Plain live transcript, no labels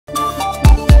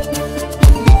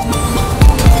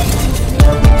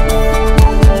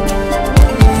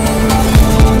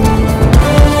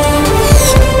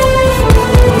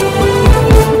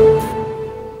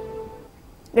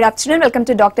Good afternoon. Welcome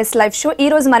to Doctor's Live Show. ఈ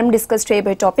రోజు మనం డిస్కస్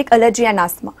చేయబోయే టాపిక్ అలర్జీ అండ్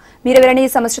ఆస్మా. మీరు ఎవరైనా ఈ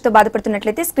సమస్యతో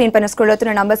బాధపడుతున్నట్లయితే స్క్రీన్ పైన స్క్రోల్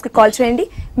అవుతున్న నంబర్స్ కి కాల్ చేయండి.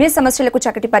 మీ సమస్యలకు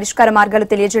చక్కటి పరిష్కార మార్గాలు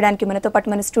తెలియజేయడానికి మనతో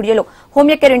పాటు మన స్టూడియోలో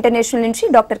హోమియోకేర్ ఇంటర్నేషనల్ నుంచి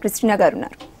డాక్టర్ క్రిస్టినా గారు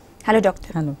ఉన్నారు. Hello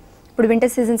doctor. హలో. ఇప్పుడు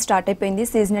వింటర్ సీజన్ స్టార్ట్ అయిపోయింది.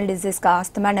 సీజనల్ డిజీస్ గా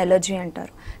ఆస్తమా అండ్ అలర్జీ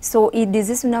అంటారు. సో ఈ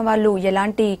డిజీస్ ఉన్న వాళ్ళు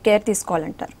ఎలాంటి care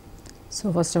తీసుకోవాలంటారు? So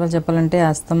first of all చెప్పాలంటే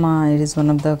asthma it is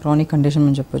one of the chronic condition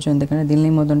అని చెప్పొచ్చు. ఎందుకంటే దీనిలో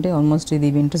ఏమవుతుంటే ఆల్మోస్ట్ ఇది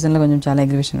వింటర్ సీజన్లో కొంచెం చాలా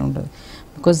అగ్రివేషన్ ఉంటుంది.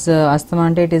 బికాస్ ఆస్తమా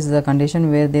అంటే it is the condition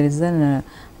where there is the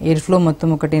air flow మొత్తం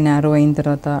ఒకటి నేరో అయిన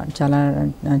తర్వాత చాలా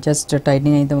జస్ట్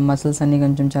టైట్నింగ్ అయితే మసిల్స్ అన్ని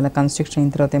కొంచెం చాలా కన్స్ట్రిక్షన్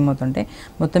అయిన తర్వాత ఏమవుతుంటే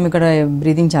మొత్తం ఇక్కడ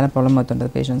బ్రీదింగ్ చాలా ప్రాబ్లమ్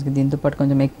అవుతుంటుంది పేషెంట్స్కి. దీంతో పాటు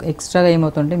కొంచెం ఎక్స్ట్రాగా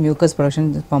ఏమవుతుంటే మ్యూకస్ ప్రొడక్షన్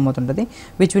ఫామ్ అవుతుంటుంది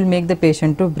which will make the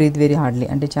patient to breathe very hardly.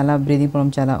 అంటే చాలా బ్రీదింగ్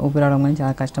ప్రాబ్లమ్ చాలా ఊపిరాడడం కానీ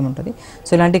చాలా కష్టం ఉంటుంది.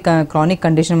 సో ఇలాంటి క్రానిక్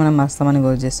కండిషన్ మనం అస్తమాని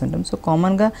గోల్ చేస్తుంటాం. సో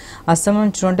కామన్గా అస్తమా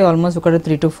చూడంటే ఆల్మోస్ట్ ఒక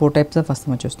 3 to 4 టైప్స్ ఆఫ్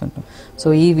అస్తమా చూస్తుంటాం. సో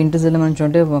ఈ వింటర్ సీజన్లో మనం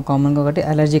చూడంటే కామన్గా ఒకటి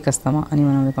అలర్జిక్ అస్తమా అని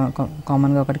మనం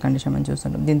కామన్గా ఒకటి కండిషన్ మనం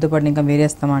చూస్తుంటాం. దీంతోపాటు ఇంకా వేరే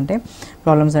అస్తమా అంటే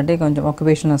ప్రాబ్లమ్స్ అంటే కొంచెం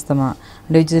ఆక్యుపేషనల్ అస్తమా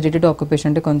అంటే which is related to occupation.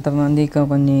 అంటే కొంతమంది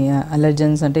కొన్ని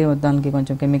అలర్జన్స్ అంటే దానికి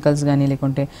కొంచెం కెమికల్స్ కానీ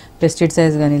లేకుంటే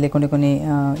పెస్టిసైడ్స్ కానీ లేకుంటే కొన్ని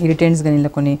ఇరిటెంట్స్ కానీ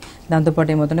ఇలా కొన్ని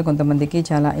దాంతోపాటు ఏమవుతుంటే కొంతమందికి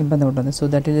చాలా ఇబ్బంది ఉంటుంది. సో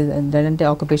దట్ అంటే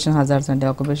ఆక్యుపేషన్ హజార్డ్స్ అంటే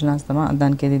ఆక్యుపేషన్ అస్తమా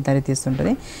దానికి ఇది దారి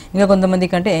తీస్తుంటుంది. ఇంకా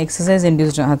కొంతమందికి అంటే ఎక్సర్సైజ్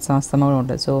ఇండ్యూస్డ్ అస్తమా కూడా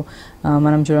ఉంటుంది. సో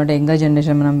మనం చూడంటే యంగర్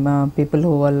జనరేషన్ మనం people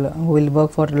who will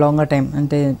work for longer time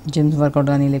అంటే జిమ్స్ వర్కౌట్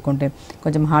కానీ లేకుంటే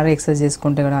కొంచెం హార్డ్ ఎక్సర్సైజ్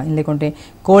చేసుకుంటే కూడా లేకుంటే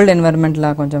కోల్డ్ ఎన్వైర్న్మెంట్లో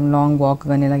కొంచెం లాంగ్ వాక్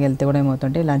కానీ ఇలాగ వెళ్తే కూడా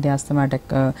ఏమవుతుంటే ఇలాంటి ఆస్తమాటిక్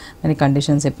కానీ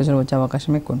కండిషన్స్ ఎపిసోడ్ వచ్చే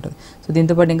అవకాశం ఎక్కువ ఉంటుంది. సో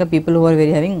దీంతోపాటు ఇంకా people who are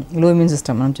very having లో ఇమ్యూన్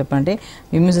సిస్టమ్ మనం చెప్పాలంటే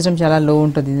ఇమ్యూన్ సిస్టమ్ చాలా లో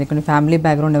ఉంటుంది. లేకుంటే ఫ్యామిలీ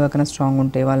బ్యాక్గ్రౌండ్ ఎవరికైనా స్ట్రాంగ్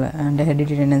ఉంటే వాళ్ళ అంటే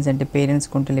హెరిడిటరీ టెండెన్సీ అంటే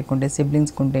పేరెంట్స్కి ఉంటే లేకుంటే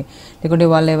సిబ్లింగ్స్కి ఉంటే లేకుంటే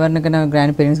వాళ్ళు ఎవరికైనా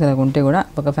గ్రాండ్ పేరెంట్స్ అలాగ ఉంటే కూడా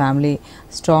ఒక ఫ్యామిలీ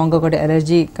స్ట్రాంగ్ ఒకటి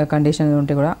అలర్జీ కండిషన్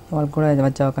ఉంటే కూడా వాళ్ళకి కూడా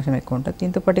వచ్చే అవకాశం ఎక్కువ ఉంటుంది.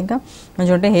 దీంతోపాటు ఇంకా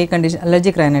మంచిగా ఉంటే హెయిర్ కండిషన్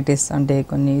అలర్జిక్ రైనైటిస్ అంటే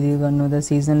కొన్ని ఇది వన్ ఆఫ్ ద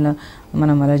సీజన్లో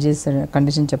మనం అలర్జీస్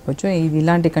కండిషన్ చెప్పొచ్చు. ఇది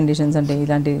ఇలాంటి కండిషన్స్ అంటే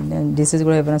ఇలాంటి డిసీజ్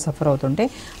కూడా ఎవరైనా సఫర్ అవుతుంటే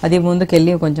అది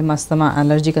ముందుకెళ్ళి కొంచెం అస్తమా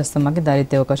అలర్జిక్ అస్తమాకి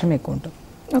దారితే అవకాశం ఎక్కువ ఉంటుంది.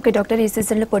 ఓకే డాక్టర్, ఈ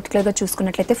సీజన్లో పర్టికులర్గా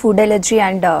చూసుకున్నట్లయితే food allergy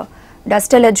and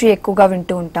dust allergy ఎక్కువగా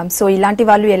వింటూ ఉంటాం. సో ఇలాంటి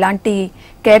వాళ్ళు ఎలాంటి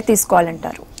కేర్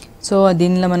తీసుకోవాలంటారు? సో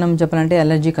దీనిలో మనం చెప్పాలంటే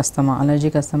అలర్జిక్ అస్తమా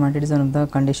అంటే it is one of the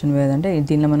condition where అంటే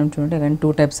దీనిలో మనం చూడంటే అగైన్ 2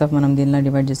 టైప్స్ ఆఫ్ మనం దీనిలో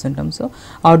డివైడ్ చేస్తుంటాం. సో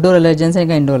అవుట్డోర్ అలర్జెన్స్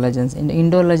ఇంకా ఇండోర్ అలర్జెన్స్.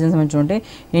 ఇండోర్ అలర్జెన్స్ మనం చూడంటే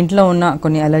ఇంట్లో ఉన్న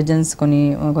కొన్ని అలర్జెన్స్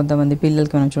కొంతమంది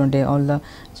పిల్లలకి మనం చూడంటే all the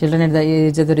children at the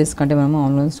age of the risk అంటే మనం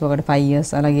ఆల్మోస్ట్ ఒకటి 5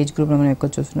 years అలా ఏజ్ గ్రూప్లో మనం ఎక్కువ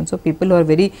చూస్తున్నాం. So people are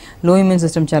very low immune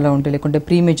system చాలా ఉంటాయి లేకుంటే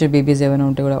ప్రీ మెచ్యూర్ బేబీస్ ఏమైనా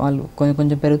ఉంటే కూడా వాళ్ళు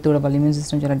కొంచెం పెరుగుతూ కూడా వాళ్ళ ఇమ్యూన్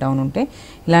సిస్టమ్ చాలా డౌన్ ఉంటే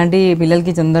ఇలాంటి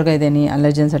పిల్లలకి తొందరగా ఏదైనా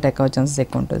అలర్జెన్స్ అటాక్ అవ్వే ఛాన్సెస్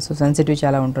ఎక్కువ ఉంటుంది. సో సెన్సిటివ్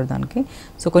చాలా ఉంటుంది దానికి.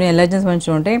 సో కొన్ని అలర్జెన్స్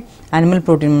మంచిగా ఉంటే యానిమల్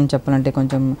ప్రోటీన్ మనం చెప్పాలంటే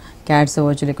కొంచెం క్యాట్స్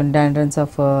అవ్వచ్చు లేకుంటే డాండ్రన్స్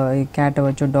ఆఫ్ క్యాట్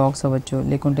అవ్వచ్చు డాగ్స్ అవ్వచ్చు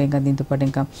లేకుంటే ఇంకా దీంతోపాటు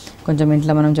ఇంకా కొంచెం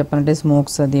ఇంట్లో మనం చెప్పాలంటే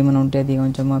స్మోక్స్ అది ఏమైనా ఉంటే అది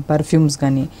కొంచెం పర్ఫ్యూమ్స్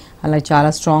కానీ అలా చాలా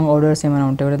స్ట్రాంగ్ ఆర్డర్స్ ఏమైనా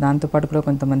ఉంటాయి కూడా దాంతోపాటు కూడా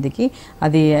కొంతమందికి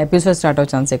అది ఎపిసోడ్ స్టార్ట్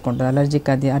అవ్వే ఛాన్స్ ఎక్కువ ఉంటుంది. అలర్జిక్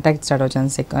అది అటాక్ స్టార్ట్ అవ్వే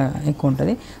ఛాన్స్ ఎక్కువ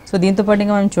ఉంటుంది. సో దీంతోపాటు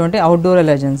ఇంకా మనం చూడంటే అవుట్డోర్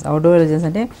అలర్జెన్స్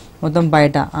అంటే మొత్తం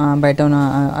బయట ఉన్న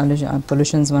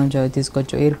పొల్యూషన్స్ మనం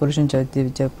తీసుకోవచ్చు. ఎయిర్ పొల్యూషన్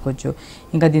చెప్పుకోవచ్చు.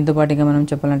 ఇంకా దీంతోపాటు ఇంకా మనం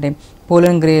చెప్పాలంటే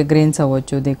పోలన్ గ్రెయిన్స్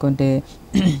అవ్వచ్చు లేకుంటే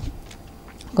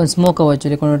కొంచెం స్మోక్ అవ్వచ్చు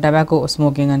లేకుంటే టొబాకో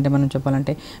స్మోకింగ్ అంటే మనం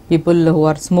చెప్పాలంటే people who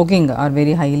are smoking are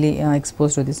very highly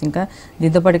expose to this. ఇంకా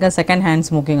దీంతోపాటుగా సెకండ్ హ్యాండ్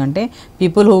స్మోకింగ్ అంటే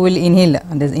people who will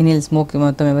inhale smoke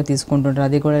మొత్తం ఎవరు తీసుకుంటుంటారు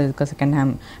అది కూడా సెకండ్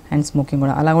హ్యాండ్ స్మోకింగ్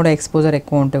కూడా అలా కూడా ఎక్స్పోజర్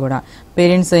ఎక్కువ ఉంటే కూడా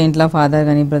పేరెంట్స్ ఇంట్లో ఫాదర్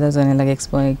కానీ బ్రదర్స్ కానీ ఇలాగ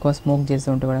ఎక్కువ స్మోక్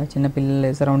చేస్తూ ఉంటే కూడా చిన్న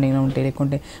పిల్లలు సరౌండింగ్లో ఉంటే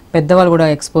లేకుంటే పెద్దవాళ్ళు కూడా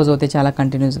ఎక్స్పోజ్ అవుతాయి చాలా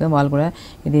కంటిన్యూస్గా వాళ్ళు కూడా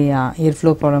ఇది ఎయిర్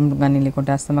ఫ్లో ప్రాబ్లమ్ కానీ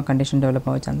లేకుంటే అస్తమా కండిషన్ డెవలప్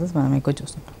అవ్వే ఛాన్సెస్ మనం ఎక్కువ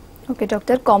చూస్తుంటాం. ఓకే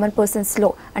డాక్టర్, కామన్ పర్సన్స్లో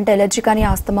అంటే అలర్జీ కానీ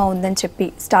ఆస్తమా ఉందని చెప్పి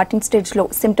స్టార్టింగ్ స్టేజ్లో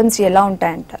సిమ్టమ్స్ ఎలా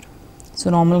ఉంటాయంటారు? సో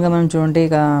నార్మల్గా మనం చూడంటే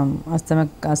ఇక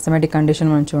అస్థమాటిక్ కండిషన్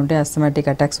మనం చూడంటే అస్థమాటిక్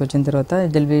అటాక్స్ వచ్చిన తర్వాత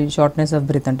Dil B shortness of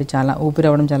breath అంటే చాలా ఊపిరి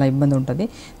అవ్వడం చాలా ఇబ్బంది ఉంటుంది.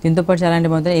 దీంతోపాటు చాలా అంటే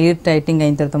మొత్తం ఎయిర్ టైటింగ్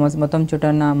అయిన తర్వాత మొత్తం చుట్టూ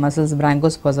ఉన్న మసిల్స్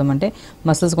బ్రాంకోస్పాజం అంటే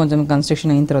మసిల్స్ కొంచెం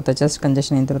కన్స్ట్రక్షన్ అయిన తర్వాత చెస్ట్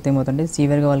కంజెషన్ అయిన తర్వాత ఏమవుతుంటే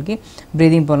సీవియర్గా వాళ్ళకి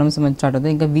బ్రీదింగ్ ప్రాబ్లమ్స్ స్టార్ట్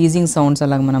అవుతాయి. ఇంకా వీజింగ్ సౌండ్స్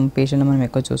అలాగే మనం పేషెంట్ మనం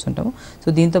ఎక్కువ చూస్తుంటాము. సో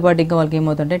దీంతోపాటు ఇంకా వాళ్ళకి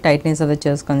ఏమవుతుంటే tightness of the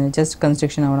chest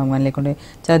construction అవ్వడం కానీ లేకుంటే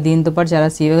దీంతోపాటు చాలా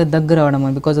సీవియర్గా దగ్గర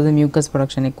అవ్వడం because of the mucus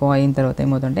production ఎక్కువ అయిన తర్వాత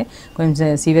ఏమవుతుంటే కొంచెం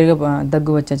సివియర్గా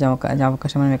దగ్గు వచ్చే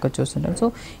అవకాశం మనం ఎక్కువ చూస్తుంటాం. సో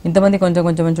ఇంతమంది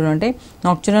కొంచెం చూడంటే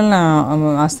నాక్చురల్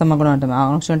ఆస్తమా కూడా అంటాం.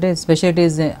 నాక్చురల్ అంటే speciality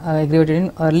is aggravated in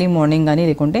early morning కానీ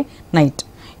లేకుంటే నైట్.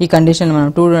 ఈ కండిషన్ మనం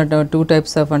టూ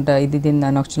టైప్స్ ఆఫ్ అంటే ఇది దీని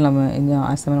నాక్చురల్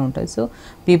ఆస్తమా ఉంటుంది. సో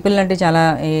పీపుల్ అంటే చాలా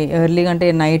ఎర్లీగా అంటే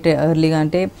నైట్ ఎర్లీగా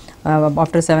అంటే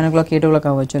ఆఫ్టర్ 7 o'clock 8 o'clock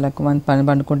అవ్వచ్చు, లైక్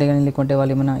పండుకుంటే కానీ లేకుంటే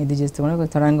వాళ్ళు ఏమైనా ఇది చేస్తే కూడా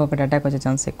సడన్గా ఒకటి అటాక్ వచ్చే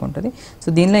ఛాన్స్ ఎక్కువ ఉంటుంది. సో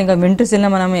దీనిలో ఇంకా వింటర్ సీజన్లో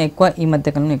మనం ఎక్కువ ఈ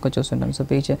మధ్యకాలంలో ఎక్కువ చూస్తుంటాం. So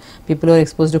people are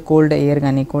expose to cold air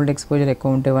కానీ కోల్డ్ ఎక్స్పోజర్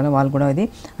ఎక్కువ ఉంటే వాళ్ళు కూడా ఇది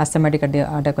అస్థమాటిక్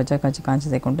అటాక్ వచ్చే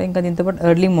ఛాన్సెస్ ఎక్కువ ఉంటాయి. ఇంకా దీంతో పాటు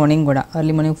ఎర్లీ మార్నింగ్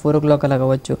 4 o'clock అలా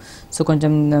అవ్వచ్చు. సో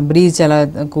కొంచెం బ్రీజ్ చాలా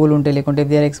కూల్ ఉంటే లేకుంటే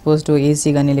they are expose to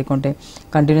AC కానీ లేకుంటే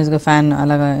కంటిన్యూస్గా ఫ్యాన్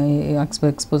అలాగా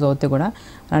ఎక్స్పోజ్ అవుతే కూడా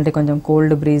అంటే కొంచెం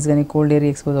కోల్డ్ బ్రీజ్ కానీ కోల్డ్ ఎయిర్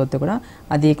ఎక్స్పోజ్ అవుతే కూడా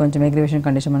అది కొంచెం అగ్రివేషన్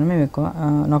కండిషన్ మనం మేము ఎక్కువ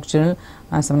నాక్చురల్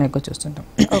ఆస్తమాలో ఎక్కువ చూస్తుంటాం.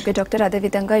 ఓకే డాక్టర్,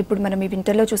 అదేవిధంగా ఇప్పుడు మనం ఈ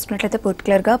వింటర్లో చూసుకున్నట్లయితే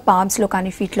పర్టికులర్గా పామ్స్లో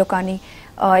కానీ ఫీట్లో కానీ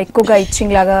ఎక్కువగా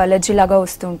ఇచ్చింగ్ లాగా అలర్జీ లాగా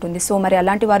వస్తూ ఉంటుంది. సో మరి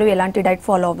అలాంటి వారు ఎలాంటి డైట్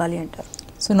ఫాలో అవ్వాలి అంటారు?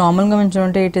 సో నార్మల్గా మనం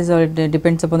చూడంటే it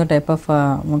depends upon the type of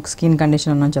skin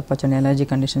condition అని చెప్పొచ్చు అండి, ఎలర్జీ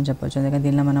కండిషన్ చెప్పొచ్చు. ఎందుకంటే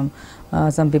దీనిలో మనం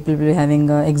some people will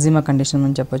having eczema condition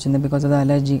అని చెప్పొచ్చు. బికాస్ ఆఫ్ ద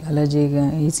అలర్జీ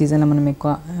ఈ సీజన్లో మనం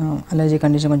ఎక్కువ అలర్జీ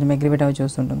కండిషన్ కొంచెం అగ్రివేట్ అవి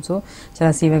చూస్తుంటాం. సో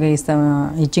చాలా సీవియర్గా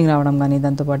ఇచ్చింగ్ రావడం కానీ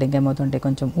దాంతోపాటు ఇంకేమవుతుంటే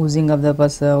కొంచెం ఊజింగ్ ఆఫ్ ద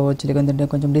పర్స్ అవ్వచ్చు, లేకుంటే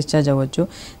కొంచెం డిశ్చార్జ్ అవ్వచ్చు.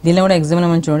 దీనిలో కూడా ఎగ్జిమా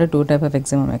మనం చూడంటే 2 types ఆఫ్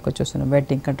ఎగ్జిమా మనం ఎక్కువ చూస్తున్నాం,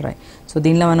 వెట్ ఇంకా డ్రై. సో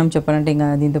దీనిలో మనం చెప్పాలంటే ఇంకా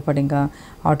దీంతోపాటు ఇంకా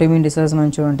ఆటోఇమ్యూన్ డిసార్డర్స్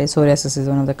మనం చూడంటే psoriasis is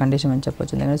one of the condition అని చెప్పొచ్చు.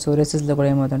 ఎందుకంటే సోరియాసిస్లో కూడా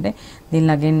ఏమవుతుంటే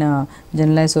దీనిలో అగైన్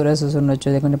జనరలైజ్ సోరియాసిస్ ఉండొచ్చు,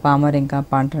 లేకుంటే పామర్ ఇంకా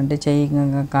పాంటర్ అంటే చెయ్యి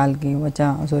ఇంకా కాల్కి వచ్చే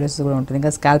సోరియాసిస్ కూడా ఉంటుంది,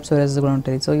 ఇంకా స్కాల్ప్ సోరియాసిస్ కూడా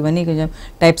ఉంటుంది. సో ఇవన్నీ కొంచెం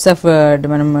టైప్స్ ఆఫ్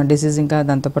మనం డిసీజ్ ఇంకా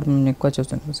దాంతోపాటు మనం ఎక్కువ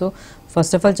చూస్తుంటాం. సో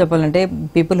ఫస్ట్ ఆఫ్ ఆల్ చెప్పాలంటే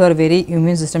people who are very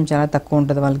immune system చాలా తక్కువ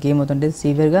ఉంటుంది, వాళ్ళకి ఏమవుతుంటే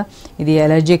సివియర్గా ఇది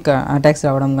అలర్జిక్ అటాక్స్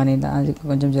రావడం కానీ అది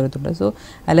కొంచెం జరుగుతుంటుంది. సో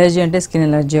అలర్జీ అంటే స్కిన్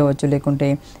అలర్జీ అవ్వచ్చు, లేకుంటే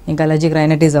ఇంకా అలర్జిక్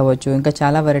రైనైటిస్ అవ్వచ్చు, ఇంకా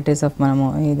చాలా వెరైటీస్ ఆఫ్ మనము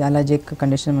ఇది అలర్జిక్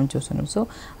కండిషన్ మనం చూస్తున్నాం. సో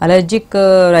అలర్జిక్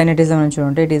రైనైటిస్ మనం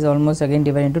చూడంటే it is almost again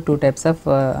divide into 2 types of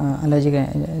allergic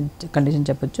condition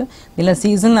చెప్పొచ్చు. దీనిలో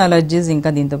సీజనల్ అలర్జీస్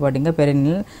ఇంకా దీంతోపాటు ఇంకా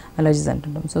పెరెనియల్ అలర్జీస్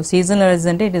అంటుంటాం. సో సీజనల్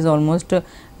అలర్జీస్ అంటే it is almost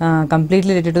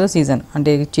completely related to the season,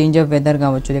 అంటే చేంజ్ ఆఫ్ వెదర్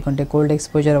కావచ్చు, లేకుంటే కోల్డ్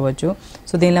ఎక్స్పోజర్ అవ్వచ్చు.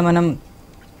 సో దీనిలో మనం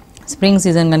స్ప్రింగ్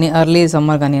సీజన్ కానీ ఎర్లీ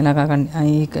సమ్మర్ కానీ ఇలాగా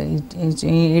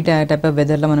ఈ టైప్ ఆఫ్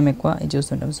వెదర్లో మనం ఎక్కువ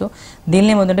చూస్తుంటాం. సో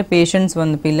దీనిలో ఏమవుతుంటే పేషెంట్స్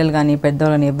పిల్లలు కానీ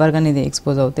పెద్దవాళ్ళు కానీ ఎవరు కానీ ఇది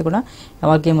ఎక్స్పోజ్ అవుతే కూడా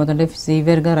వాళ్ళకి ఏమవుతుంటే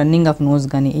సివియర్గా రన్నింగ్ ఆఫ్ నోస్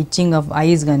కానీ ఇచ్చింగ్ ఆఫ్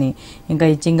ఐస్ కానీ ఇంకా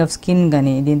ఇచ్చింగ్ ఆఫ్ స్కిన్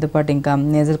కానీ దీంతోపాటు ఇంకా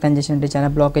నేజల్ కంజెషన్ అంటే చాలా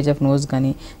బ్లాకేజ్ ఆఫ్ నోస్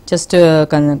కానీ చెస్ట్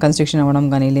కన్స్ట్రిక్షన్ అవ్వడం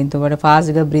కానీ దీంతోపాటు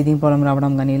ఫాస్ట్గా బ్రీదింగ్ ప్రాబ్లం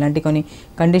రావడం కానీ ఇలాంటి కొన్ని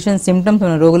కండిషన్స్ సిమ్టమ్స్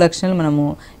రోగ లక్షణాలు మనము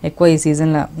ఎక్కువ ఈ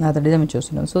సీజన్లో అతడిగా మేము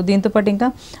చూస్తున్నాం. సో దీంతోపాటు ఇంకా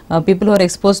people who are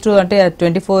expose to అంటే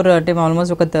 24 అంటే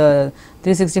ఆల్మోస్ట్ ఒక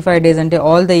 365 days అంటే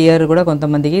ఆల్ ద ఇయర్ కూడా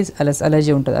కొంతమందికి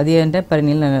అలర్జీ ఉంటుంది, అది అంటే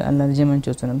పెరెనియల్ అలర్జీ మనం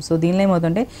చూస్తున్నాం. సో దీనిలో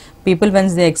ఏమవుతుంటే people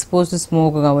veins they expose to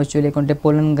smoke కావచ్చు, లేకుంటే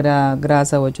పోలన్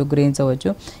గ్రాస్ అవ్వచ్చు, గ్రెయిన్స్ అవ్వచ్చు,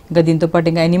 ఇంకా దీంతోపాటు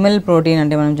ఇంకా ఎనిమల్ ప్రోటీన్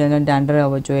అంటే మనం డాండర్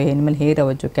అవ్వచ్చు, ఎనిమల్ హెయిర్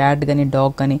అవ్వచ్చు, క్యాట్ కానీ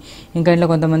డాగ్ కానీ ఇంకా ఇంట్లో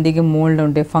కొంతమందికి మోల్డ్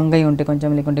ఉంటే ఫంగై ఉంటే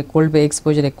కొంచెం లేకుంటే కోల్డ్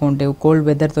ఎక్స్పోజర్ ఎక్కువ ఉంటే కోల్డ్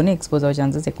వెదర్తోనే ఎక్స్పోజ్ అయ్యే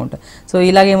ఛాన్సెస్ ఎక్కువ ఉంటాయి. సో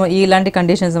ఇలాంటి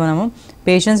కండిషన్స్ మనము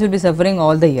patients will be suffering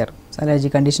all the year allergy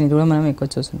condition ఇది కూడా మనం ఎక్కువ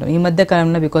చూస్తుంటాం. ఈ మధ్య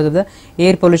కాలంలో because of the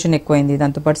air pollution ఎక్కువైంది,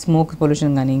 దాంతోపాటు స్మోక్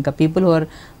పొల్యూషన్ కానీ ఇంకా people who are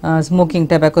smoking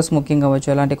tobacco smoking అవ్వచ్చు,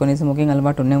 అలాంటి కొన్ని స్మోకింగ్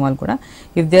అలవాటు ఉండే వాళ్ళు కూడా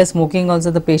if they are smoking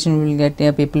also the patient will get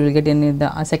people will get in the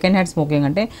second hand smoking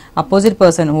అంటే opposite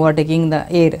person who are taking the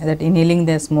air that inhaling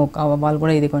the smoke వాళ్ళు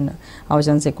కూడా ఇది కొన్ని అవ్వ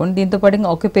ఛాన్స్ ఎక్కువ. దీంతోపాటు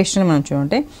ఇంకా ఆక్యుపేషన్ మనం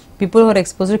చూడంటే people who are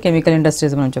expose to chemical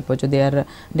industries మనం చెప్పొచ్చు, దే ఆర్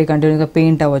కంటిన్యూగా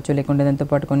పెయింట్ అవ్వచ్చు, లేకుంటే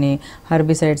దాంతోపాటు కొన్ని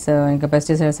హర్బిసైడ్స్ ఇంకా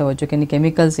పెస్టిసైడ్స్ అవ్వచ్చు, కొన్ని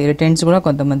కెమికల్స్ ఇరిటెంట్స్ కూడా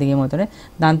కొంతమందికి ఏమవుతుంటే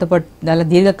దాంతోపాటు దాని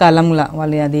దీర్ఘకాలంలో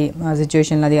వాళ్ళు అది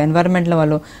సిచ్యువేషన్లో అది ఎన్వైరన్మెంట్లో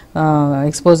వాళ్ళు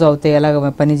ఎక్స్పోజ్ అవుతాయి అలాగ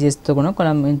పని చేస్తూ కూడా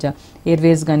కొంచెం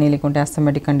ఎయిర్వేస్ కానీ లేకుంటే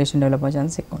ఆస్థమాటిక్ కండిషన్ డెవలప్ అయ్యే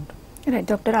ఛాన్స్ ఎక్కువ ఉంటుంది. Right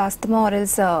doctor, asthma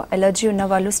or else allergy ఉన్న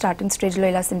వాళ్ళు స్టార్టింగ్ స్టేజ్లో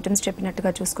ఇలా సిమ్టమ్స్ చెప్పినట్టుగా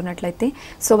చూసుకున్నట్లయితే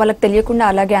సో వాళ్ళకి తెలియకుండా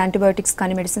అలాగే యాంటీబయోటిక్స్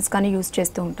కానీ మెడిసిన్స్ కానీ యూజ్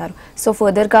చేస్తూ ఉంటారు. సో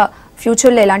ఫర్దర్గా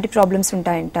ఫ్యూచర్లో ఎలాంటి ప్రాబ్లమ్స్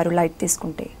ఉంటాయంటారు లైట్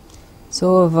తీసుకుంటే? సో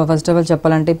ఫస్ట్ ఆఫ్ ఆల్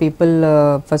చెప్పాలంటే పీపుల్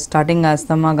ఫస్ట్ స్టార్టింగ్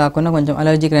ఆస్తమా కాకుండా కొంచెం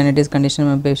అలర్జిక్ రైనైటిస్ కండిషన్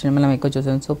పేషెంట్ మనం ఎక్కువ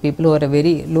చూస్తాం. So people are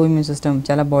very low immune system,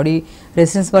 చాలా బాడీ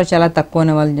రెసిస్టెన్స్ పవర్ చాలా తక్కువ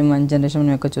ఉన్న వాళ్ళు మన జనరేషన్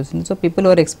మనం ఎక్కువ చూస్తుంది. So people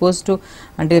are expose to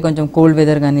అంటే కొంచెం కోల్డ్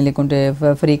వెదర్ కానీ లేకుంటే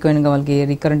ఫ్రీక్వెంట్గా వాళ్ళకి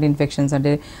రికరెంట్ ఇన్ఫెక్షన్స్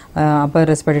అంటే అప్పర్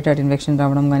రెస్పిరేటరీ ట్రాక్ట్ ఇన్ఫెక్షన్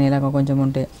రావడం కానీ ఇలాగ కొంచెం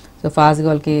ఉంటాయి. సో ఫాస్ట్గా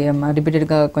వాళ్ళకి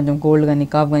రిపీటెడ్గా కొంచెం కోల్డ్ కానీ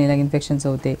కాఫ్ కానీ ఇలాగ ఇన్ఫెక్షన్స్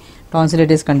అవుతాయి,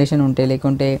 టాన్సిలైటిస్ కండిషన్ ఉంటాయి,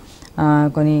 లేకుంటే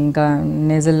కొన్ని ఇంకా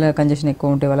నేజల్ కంజెషన్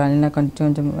ఎక్కువ ఉంటాయి, వాళ్ళ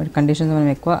కొంచెం కండిషన్స్ మనం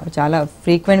ఎక్కువ చాలా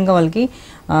ఫ్రీక్వెంట్గా వాళ్ళకి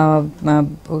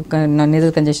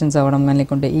నేజల్ కంజెషన్స్ అవ్వడం కానీ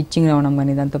లేకుంటే ఇచ్చింగ్ రావడం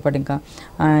కానీ దాంతోపాటు ఇంకా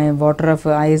వాటర్ ఆఫ్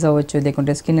ఐస్ అవ్వచ్చు,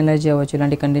 లేకుంటే స్కిన్ ఎలర్జీ అవ్వచ్చు,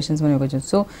 ఇలాంటి కండిషన్స్ మనం ఎక్కువ.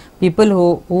 So people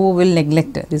who will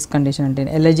neglect this condition అంటే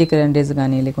ఎలర్జిక్ రైనైటిస్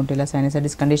కానీ లేకుంటే ఇలా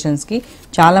సైనసైటిస్ కండిషన్స్కి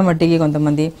చాలా మట్టికి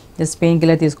కొంతమంది జస్ట్ పెయిన్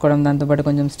కిల్లర్ తీసుకోవడం తీసుకోవడం, దాంతోపాటు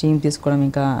కొంచెం స్టీమ్ తీసుకోవడం,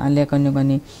 ఇంకా అల్లే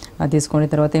కొన్ని తీసుకున్న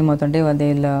తర్వాత ఏమవుతుంటే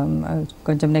వాళ్ళు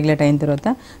కొంచెం నెగ్లెక్ట్ అయిన తర్వాత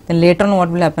then later on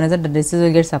what will happen is that the disease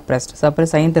will get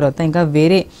suppress అయిన తర్వాత ఇంకా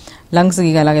వేరే లంగ్స్కి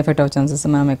అలాగే ఎఫెక్ట్ అవ్వే ఛాన్సెస్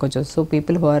మనం ఎక్కువ చూస్తాం. So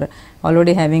people who are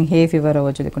already having hey fever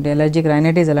అవ్వచ్చు, లేకుంటే ఎలర్జిక్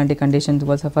రైనైటిస్ అలాంటి కండిషన్స్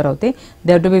వాళ్ళు సఫర్ అవుతే they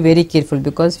have to be very careful.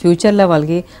 Because ఫ్యూచర్లో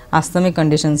వాళ్ళకి అస్తమిక్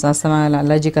కండిషన్స్,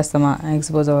 అలర్జిక్ అస్తమా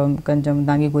ఎక్స్పోజ్ అవ్వడం కొంచెం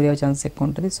దానికి గురి అయ్యే ఛాన్సెస్ ఎక్కువ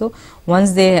ఉంటుంది. So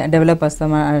once they develop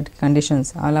asthma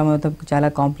conditions అలా మొత్తం చాలా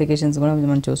కాంప్లికేషన్స్ కూడా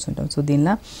మనం చూస్తుంటాం. సో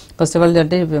దీనిలో ఫస్ట్ ఆఫ్ ఆల్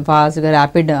అంటే ఫాస్ట్గా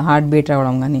ర్యాపిడ్ హార్ట్ బీట్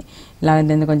రావడం కానీ,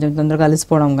 ఇలాంటి కొంచెం తొందరగా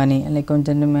అలసిపోవడం కానీ, లైక్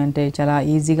కొంచెం అంటే చాలా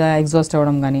ఈజీగా ఎగ్జాస్ట్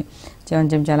అవ్వడం కానీ,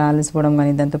 కొంచెం చాలా అలసిపోవడం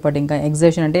కానీ, దాంతోపాటు ఇంకా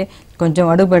ఎగ్జర్షన్ అంటే కొంచెం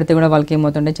అడుగు పెడితే కూడా వాళ్ళకి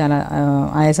ఏమవుతుంటే చాలా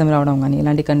ఆయాసం రావడం కానీ,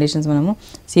 ఇలాంటి కండిషన్స్ మనము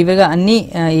సివియర్గా అన్ని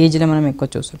ఏజ్లో మనం ఎక్కువ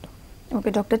చూస్తుంటాం. ఓకే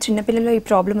డాక్టర్, చిన్నపిల్లల్లో ఈ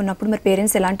ప్రాబ్లం ఉన్నప్పుడు మరి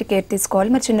పేరెంట్స్ ఎలాంటి కేర్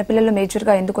తీసుకోవాలి? మరి చిన్నపిల్లల్లో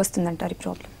మేజర్గా ఎందుకు వస్తుందంటారు ఈ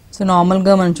ప్రాబ్లం? సో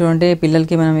నార్మల్గా మనం చూడంటే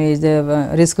పిల్లలకి మనం ఏజ్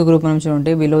రిస్క్ గ్రూప్ మనం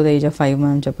చూడంటే బిలో ద ఏజ్ ఆఫ్ 5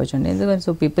 మనం చెప్పొచ్చు అండి. ఎందుకంటే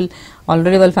సో పీపుల్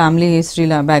ఆల్రెడీ వాళ్ళ ఫ్యామిలీ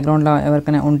హిస్టరీలో బ్యాక్గ్రౌండ్లో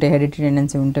ఎవరికైనా ఉంటే హెరిటరీ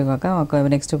టెండెన్సీ ఉంటే కాక ఒక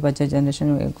నెక్స్ట్ వచ్చే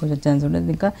జనరేషన్ కొంచెం ఛాన్స్ ఉంటుంది.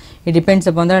 ఇంకా it depends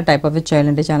upon the type of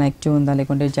child, అంటే చాలా యాక్టివ్ ఉందా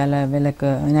లేకుంటే చాలా వీళ్ళకి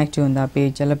ఇన్యాక్టివ్ ఉందా,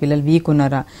 చాలా పిల్లలు వీక్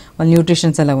ఉన్నారా, వాళ్ళ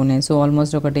న్యూట్రిషన్స్ ఎలా ఉన్నాయి. సో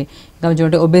ఆల్మోస్ట్ ఒకటి ఇంకా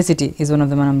చూడంటే obesity is one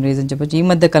of the మనం రీజన్ చెప్పొచ్చు. ఈ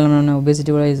మధ్య కాలంలో ఒబేసిటీ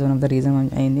కూడా is one of the reason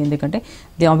అయింది. ఎందుకంటే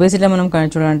ది ఒబేసిటీలో మనం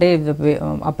చూడాలంటే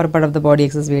upper part of the body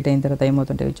excess wait అయిన తర్వాత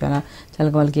ఏమవుతుంటాయి చాలా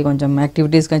వాళ్ళకి కొంచెం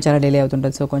యాక్టివిటీస్ కానీ చాలా డిలే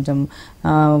అవుతుంటుంది. సో కొంచెం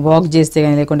వాక్ చేస్తే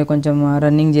కానీ లేకుంటే కొంచెం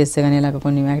రన్నింగ్ చేస్తే కానీ ఇలాగ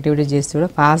కొన్ని యాక్టివిటీస్ చేస్తే కూడా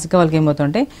ఫాస్ట్గా వాళ్ళకి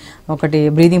ఏమవుతుంటే ఒకటి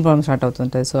బ్రీదింగ్ ప్రాబ్లమ్ స్టార్ట్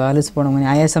అవుతుంటుంది. సో అలసిపోవడం కానీ,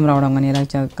 ఆయాసం రావడం కానీ ఇలా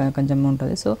కొంచెం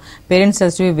ఉంటుంది. So parents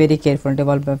has to be very careful. అంటే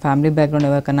వాళ్ళ ఫ్యామిలీ బ్యాక్గ్రౌండ్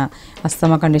ఎవరికైనా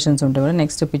అస్తమా కండిషన్స్ ఉంటే కూడా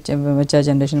నెక్స్ట్ వచ్చే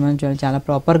జనరేషన్ మనం చాలా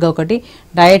ప్రాపర్గా ఒకటి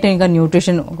డయట్ ఇంకా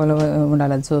న్యూట్రిషన్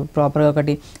ఉండాలి. సో ప్రాపర్గా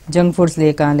ఒకటి జంక్ ఫుడ్స్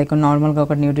లేక నార్మల్గా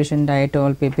ఒకటి న్యూట్రిషన్ డయట్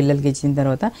వాళ్ళ పిల్లలకి ఇచ్చిన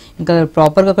తర్వాత ఇంకా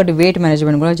ప్రాపర్గా ఒకటి వెయిట్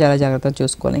మేనేజ్మెంట్ కూడా చాలా జాగ్రత్తగా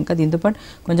చూసుకోవాలి. ఇంకా దీంతోపాటు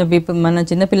కొంచెం మన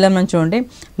చిన్న పిల్లల నుంచి చూడండి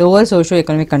లోవర్ సోషో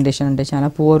ఎకనామిక్ కండిషన్, అంటే చాలా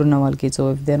పూర్ ఉన్న వాళ్ళకి, so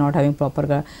if they not having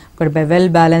ప్రాపర్గా ఒకటి వెల్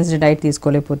బ్యాలెన్స్డ్ డైట్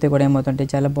తీసుకోలేకపోతే కూడా ఏమవుతుంటే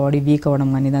చాలా బాడీ వీక్ అవ్వడం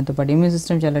కానీ, దాంతోపాటు ఇమ్యూన్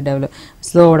సిస్టమ్ చాలా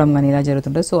స్లో అవ్వడం కానీ ఇలా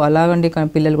జరుగుతుంటుంది. సో అలాంటి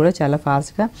పిల్లలు కూడా చాలా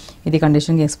ఫాస్ట్గా ఇది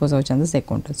కండిషన్కి ఎక్స్పోజ్ అవ్వే ఛాన్సెస్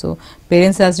ఎక్కువ ఉంటుంది. So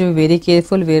parents has to be very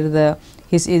careful wear the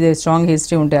ఇది స్ట్రాంగ్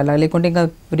హిస్టరీ ఉంటే అలా, లేకుంటే ఇంకా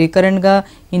రికరెంట్గా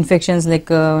infections like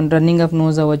running of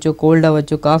nose అవ్వచ్చు, కోల్డ్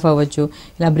అవ్వచ్చు, కాఫ్ అవ్వచ్చు,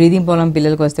 ఇలా బ్రీదింగ్ ప్రాబ్లం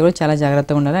పిల్లలకి వస్తే కూడా చాలా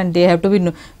జాగ్రత్తగా ఉండాలి. And they have to be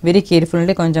very careful.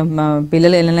 అంటే కొంచెం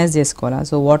పిల్లలు ఎనలైజ్ చేసుకోవాలి.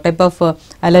 So what type of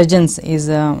allergens is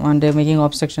అంటే మేకింగ్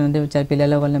ఆబ్స్ట్రక్షన్ అంటే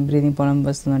పిల్లల వల్ల బ్రీదింగ్ ప్రాబ్లం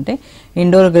వస్తుందంటే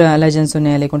ఇండోర్ అలర్జెన్స్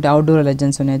ఉన్నాయా లేకుంటే అవుట్డోర్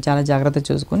అలర్జెన్స్ ఉన్నాయా చాలా జాగ్రత్త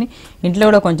చూసుకుని ఇంట్లో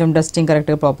కూడా కొంచెం డస్టింగ్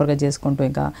కరెక్ట్గా ప్రాపర్గా చేసుకుంటూ,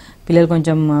 ఇంకా పిల్లలు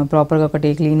కొంచెం ప్రాపర్గా ఒకటి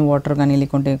క్లీన్ వాటర్ కానీ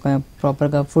లేకుంటే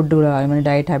ప్రాపర్గా ఫుడ్ కూడా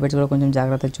డైట్ హ్యాబిట్స్ కూడా కొంచెం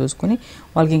జాగ్రత్తగా చూసుకుని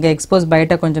వాళ్ళకి ఇంకా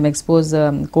బయట కొంచెం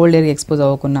కోల్డ్ ఎయిర్కి ఎక్స్పోజ్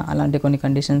అవ్వకుండా అలాంటి కొన్ని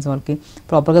కండిషన్స్ వాళ్ళకి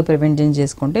ప్రాపర్గా ప్రివెంషన్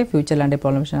చేసుకుంటే ఫ్యూచర్ లాంటి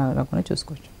ప్రాబ్లమ్స్ రాకుండా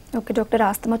చూసుకోవచ్చు. ఓకే డాక్టర్,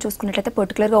 ఆస్తమా చూసుకున్నట్లయితే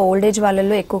పర్టికులర్గా ఓల్డ్ ఏజ్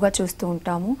వాళ్ళల్లో ఎక్కువగా చూస్తూ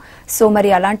ఉంటాము. సో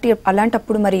మరి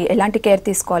అలాంటప్పుడు మరి ఎలాంటి కేర్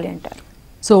తీసుకోవాలి అంటారు?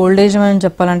 సో ఓల్డ్ ఏజ్ మనం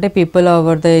చెప్పాలంటే people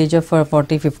over the age of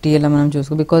 40-50 ఇలా మనం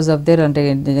చూసుకో బికాస్ ఆఫ్ దేర్ అంటే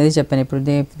అది చెప్పాను ఇప్పుడు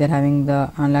there having the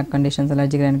unlock conditions,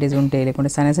 allergic rhinitis ఉంటాయి,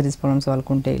 లేకుంటే సైనసైటిస్ ప్రాబ్లమ్స్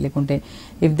వాళ్ళకు ఉంటాయి, లేకుంటే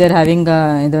ఇఫ్ దేర్ హ్యావింగ్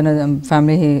ఏదైనా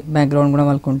ఫ్యామిలీ బ్యాక్గ్రౌండ్ కూడా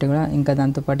వాళ్ళకు ఉంటే కూడా, ఇంకా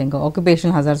దాంతోపాటు ఇంకా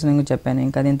ఆక్యుపేషనల్ హజార్డ్స్ నేను చెప్పాను,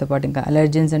 ఇంకా దీంతోపాటు ఇంకా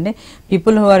అలర్జెన్స్ అంటే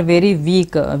people who are very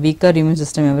weaker immune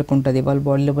system ఎవరికి ఉంటుంది వాళ్ళ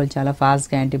బాడీలో చాలా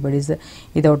ఫాస్ట్గా యాంటీబాడీస్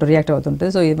ఇది అవుట్ రియాక్ట్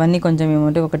అవుతుంటుంది. సో ఇవన్నీ కొంచెం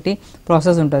ఏమంటే ఒకటి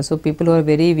ప్రాసెస్ ఉంటుంది. So people who are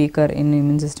very weaker in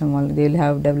immune system వాళ్ళు దే విల్ హ్యావ్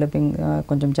డెవలపింగ్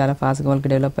కొంచెం చాలా ఫాస్ట్గా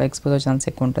వాళ్ళకి ఎక్స్పోజ్ అయ్యే ఛాన్స్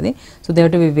ఎక్కువ ఉంటుంది. So they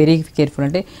have to be very careful.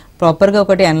 అంటే ప్రాపర్గా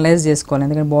ఒకటి అనలైజ్ చేసుకోవాలి.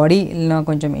 ఎందుకంటే బాడీలో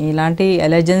కొంచెం ఇలాంటి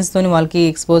అలర్జెన్స్తో వాళ్ళకి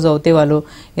ఎక్స్పోజ్ అవుతే వాళ్ళు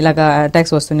ఇలాగ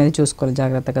అటాక్స్ వస్తున్నాయి చూసుకోవాలి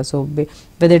జాగ్రత్తగా. So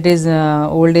whether it is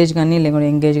old age కానీ లేకుంటే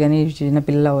యంగ్ ఏజ్ కానీ చిన్న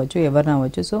పిల్లలు అవ్వచ్చు ఎవరిని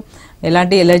అవ్వచ్చు. సో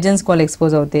ఎలాంటి ఎలర్జెన్స్కి వాళ్ళు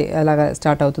ఎక్స్పోజ్ అవుతే అలాగా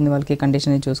స్టార్ట్ అవుతుంది వాళ్ళకి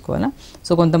కండిషన్ చూసుకోవాలా.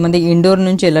 సో కొంతమంది ఇండోర్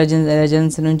నుంచి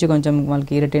ఎలర్జెన్స్ నుంచి కొంచెం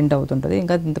వాళ్ళకి ఇరిటెంట్ అవుతుంటుంది.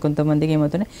 ఇంకా కొంతమందికి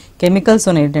ఏమవుతుంది కెమికల్స్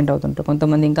ఇరిటెంట్ అవుతుంటారు.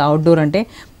 కొంతమంది ఇంకా అవుట్డోర్ అంటే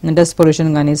డస్ట్ పొల్యూషన్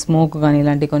కానీ స్మోక్ కానీ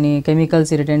ఇలాంటి కొన్ని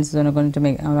కెమికల్స్ ఇరిటెంట్స్ కొంచెం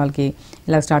వాళ్ళకి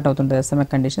ఇలా స్టార్ట్ అవుతుంటుంది అస్తమా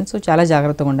కండిషన్. సో చాలా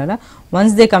జాగ్రత్తగా ఉండాలి.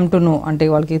 Once they come to know అంటే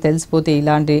వాళ్ళకి తెలిసిపోతే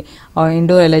ఇలాంటి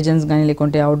ఇండోర్ ఎలర్జెన్స్ కానీ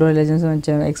లేకుంటే అవుట్డోర్ ఎలర్జెన్స్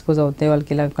ఎక్స్పోజ్ అవుతాయి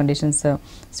వాళ్ళకి ఇలా conditions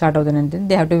start అవుతాయంటే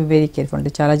they have to be very careful.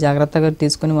 అంటే చాలా జాగ్రత్తగా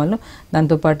తీసుకుని వాళ్ళు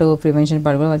దాంతోపాటు ప్రివెన్షన్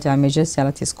పాటు కూడా వాళ్ళు మెజర్స్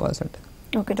చాలా తీసుకోవాల్సి ఉంటుంది.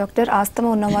 ఓకే డాక్టర్, ఆస్తమా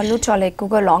ఉన్న వాళ్ళు చాలా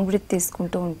ఎక్కువగా లాంగ్ బ్రీత్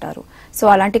తీసుకుంటూ ఉంటారు. సో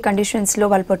అలాంటి కండిషన్స్లో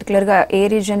వాళ్ళు పర్టికులర్గా ఏ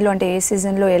రీజన్లో అంటే ఏ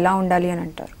సీజన్లో ఎలా ఉండాలి అని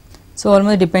అంటారు? సో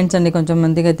ఆల్మోస్ట్ డిపెండ్స్ అండి. కొంచెం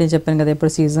మందికి అయితే చెప్పాను కదా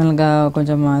ఇప్పుడు సీజనల్గా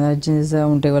కొంచెం అలర్జీస్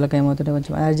ఉంటే వాళ్ళకి ఏమవుతుంటే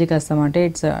కొంచెం అలర్జీకి వస్తామంటే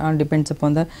ఇట్స్ డిపెండ్స్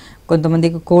అపాన్ ద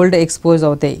కొంతమందికి కోల్డ్ ఎక్స్పోజ్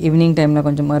అవుతాయి ఈవినింగ్ టైంలో,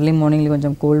 కొంచెం ఎర్లీ మార్నింగ్లో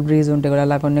కొంచెం కోల్డ్ బ్రీజ్ ఉంటే కూడా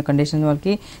అలా కొన్ని కండిషన్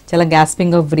వాళ్ళకి చాలా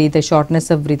gasping of breath, shortness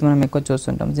of breath మనం ఎక్కువ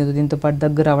చూస్తుంటాం. దీంతో పాటు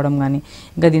దగ్గర రావడం కానీ,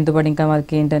 ఇంకా దీంతో పాటు ఇంకా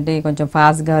వాళ్ళకి ఏంటంటే కొంచెం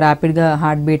ఫాస్ట్గా ర్యాపిడ్గా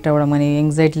హార్ట్ బీట్ అవ్వడం కానీ,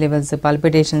 యాంగ్జైటీ లెవెల్స్,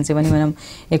 పల్పిటేషన్స్ ఇవన్నీ మనం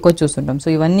ఎక్కువ చూస్తుంటాం. సో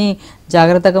ఇవన్నీ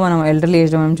జాగ్రత్తగా మనం ఎల్డర్లీ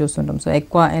ఏజ్లో మనం చూస్తుంటాం. సో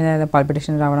ఎక్కువ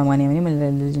పల్పిటేషన్ రావడం కానీ ఇవన్నీ.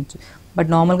 బట్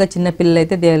నార్మల్గా చిన్న పిల్లలు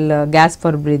అయితే దే గ్యాస్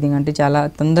ఫర్ బ్రీదింగ్ అంటే చాలా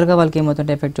తొందరగా వాళ్ళకి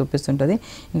ఏమవుతుంటే ఎఫెక్ట్ చూపిస్తుంటుంది.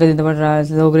 ఇంకా దీంతోపాటు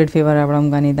లో గ్రేడ్ ఫీవర్ రావడం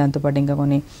కానీ, దాంతోపాటు ఇంకా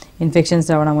కొన్ని ఇన్ఫెక్షన్స్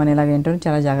రావడం కానీ ఇలాగ ఏంటంటే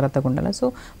చాలా జాగ్రత్తగా ఉండాలి. సో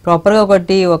ప్రాపర్గా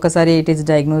ఒకసారి ఇట్ ఈస్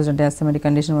డయాగ్నోస్డ్ అంటే అస్థమాటిక్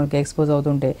కండిషన్ వాళ్ళకి ఎక్స్పోజ్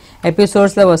అవుతుంటే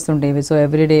ఎపిసోడ్స్లో వస్తుంటాయి. సో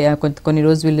ఎవ్రీడే కొన్ని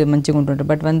రోజు వీళ్ళు మంచిగా ఉంటుంటారు.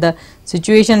 బట్ వన్ ద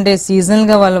సిచ్యువేషన్ అంటే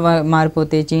సీజనల్గా వాళ్ళు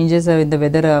మారిపోతే, చేంజెస్ విత్ ద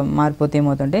వెదర్ మారిపోతే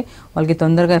ఏమవుతుంటే వాళ్ళకి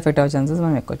తొందరగా ఎఫెక్ట్ అయ్యే ఛాన్సెస్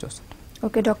మనం ఎక్కువ చూస్తుంటాం.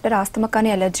 ఓకే డాక్టర్, ఆస్తమా కానీ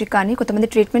అలర్జీ కానీ కొంతమంది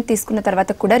ట్రీట్మెంట్ తీసుకున్న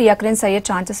తర్వాత కూడా రియాకరెన్స్ అయ్యే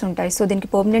ఛాన్సెస్ ఉంటాయి. సో దీనికి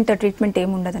పర్మనెంట్ ట్రీట్మెంట్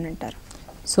ఏమి ఉండదని అంటారు?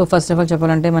 సో ఫస్ట్ ఆఫ్ ఆల్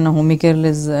చెప్పాలంటే మన హోమికేర్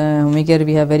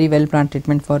we have very well plan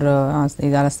treatment for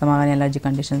asthma కానీ అలర్జీ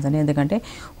కండిషన్స్ అని. ఎందుకంటే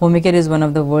హోమికేర్ is one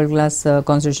of the world class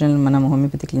constitutional మనం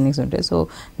హోమియోపతి క్లినిక్స్ ఉంటాయి. So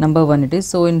number 1 it is.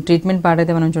 So in treatment part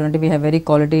అయితే మనం చూడండి we have very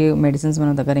quality medicines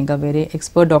మన దగ్గర, ఇంకా very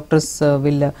expert doctors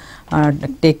will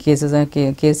take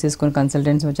case తీసుకుని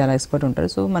కన్సల్టెంట్స్ చాలా ఎక్స్పర్ట్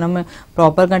ఉంటారు. సో మనం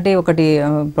ప్రాపర్గా అంటే ఒకటి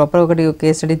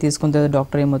కేస్ స్టడీ తీసుకున్న తర్వాత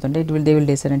డాక్టర్ ఏమవుతుంటే దే విల్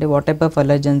డిసైడ్ అంటే వాట్ టైప్ ఆఫ్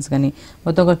అలర్జన్స్ కానీ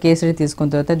మొత్తం ఒక కేస్ స్టడీ తీసుకున్న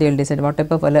తర్వాత they will decide what type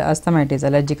of అస్థమైటిస్,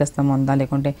 allergic asthma ఉందా,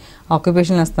 లేకుంటే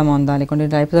ఆక్యుపేషనల్ అస్తమా ఉందా, లేకుంటే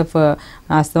టైప్స్ ఆఫ్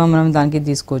అస్తమా మనం దానికి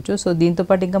తీసుకోవచ్చు. సో దీంతో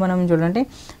పాటు ఇంకా మనం చూడండి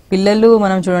పిల్లలు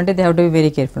మనం చూడండి they have to be very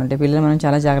careful. అంటే పిల్లలు మనం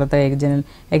చాలా జాగ్రత్తగా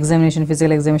ఎగ్జామినేషన్,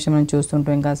 ఫిజికల్ ఎగ్జామినేషన్ మనం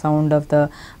చూస్తుంటాం. ఇంకా సౌండ్ ఆఫ్ ద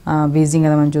వీజింగ్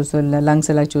ఎలా మనం చూస్తూ, లంగ్స్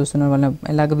ఎలా చూస్తున్నాం, వాళ్ళ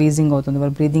ఎలాగ వీజింగ్ అవుతుంది,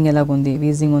 వాళ్ళ బ్రీతింగ్ ఎలాగ ఉంది,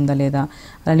 వీజింగ్ ఉందా లేదా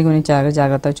అలాంటి కొన్ని చాలా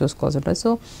జాగ్రత్తగా చూసుకోవాల్సి ఉంటుంది.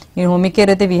 సో ఈ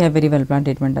హోమికేర్ అయితే we have very well plan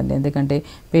treatment అండి. ఎందుకంటే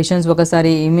పేషెంట్స్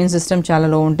ఒకసారి ఇమ్యూన్ సిస్టమ్ చాలా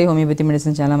లో ఉంటే హోమియోపతి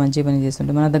మెడిసిన్ చాలా మంచి పని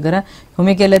చేస్తుంటాయి. మన దగ్గర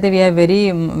హోమియోకేర్లో అయితే వీ హ్యావ్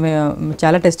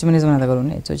చాలా టెస్టిమనీస్ మన దగ్గర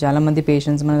ఉన్నాయి. సో చాలా మంది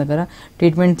పేషెంట్స్ మన దగ్గర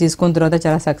ట్రీట్మెంట్ తీసుకున్న తర్వాత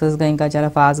చాలా సక్సెస్గా ఇంకా చాలా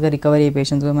ఫాస్ట్గా రికవరీ అయ్యే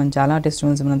పేషెంట్స్ మన చాలా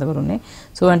టెస్టిమనీస్ మన దగ్గర ఉన్నాయి.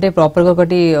 సో అంటే ప్రాపర్గా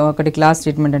ఒకటి క్లాస్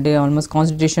ట్రీట్మెంట్ అంటే ఆల్మోస్ట్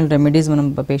కాన్స్టిట్యూషనల్ రెమెడీస్ మనం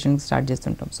పేషెంట్కి స్టార్ట్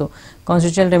చేస్తుంటాం. సో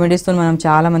కాన్స్టిట్యూషనల్ రెమెడీస్తో మనం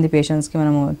చాలా మంది పేషెంట్స్కి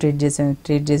మనము ట్రీట్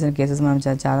చేసిన కేసెస్ మనం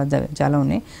చాలా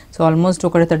ఉన్నాయి. సో ఆల్మోస్ట్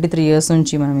 33 years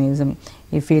నుంచి మనం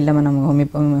ఈ ఫీల్డ్లో మనం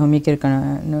హోమియోకేర్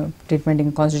ట్రీట్మెంట్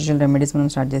ఇంకా కాన్స్టిట్యూషనల్ రెమెడీస్ మనం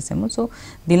స్టార్ట్ చేసాము. సో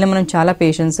దీనిలో మనం చాలా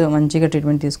పేషెంట్స్ మంచిగా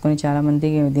ట్రీట్మెంట్ తీసుకొని చాలా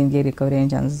మందికి దీనికి రికవరీ అయ్యే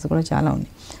ఛాన్సెస్ కూడా చాలా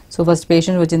ఉన్నాయి. సో ఫస్ట్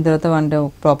పేషెంట్ వచ్చిన తర్వాత అంటే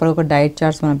ప్రాపర్గా ఒక డైట్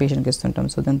చార్ట్స్ మనం పేషెంట్కి ఇస్తుంటాం.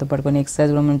 సో దాంతో పాటు కొన్ని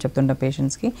ఎక్సర్సైజ్ కూడా మనం చెప్తుంటాం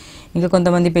పేషెంట్స్కి. ఇంకా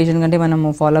కొంతమంది పేషెంట్ కంటే మనము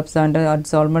ఫాలోఅప్స్ అంటే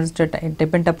it's almost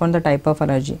depend upon the type of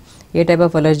allergy, A type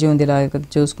of allergy ఉంది ఇలా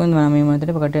చూసుకొని మనం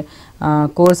ఏమంటే ఒకటి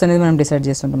కోర్స్ అనేది మనం డిసైడ్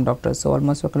చేస్తుంటాం డాక్టర్స్. సో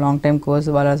ఆల్మోస్ట్ ఒక లాంగ్ టైం కోర్స్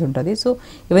వాడాల్సి ఉంటుంది. సో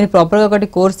ఇవన్నీ ప్రాపర్గా ఒకటి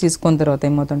కోర్స్ తీసుకున్న తర్వాత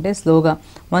ఏమవుతుంటే స్లోగా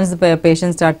once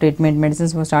patient start treatment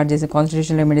medicines start చేసి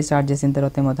కాన్స్టిట్యూషనల్ రెమెడీ స్టార్ట్ చేసిన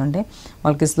తర్వాత ఏమవుతుంటే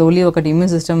వాళ్ళకి స్లోలీ ఒకటి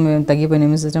ఇమ్యూన్ సిస్టమ్ తగ్గిపోయిన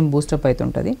ఇమ్యూన్ సిస్టమ్ బూస్టప్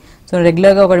అవుతుంటుంది. సో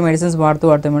రెగ్యులర్గా ఒకటి మెడిసిన్స్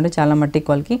వాడుతామంటే చాలా మట్టికి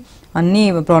వాళ్ళకి అన్ని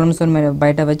ప్రాబ్లమ్స్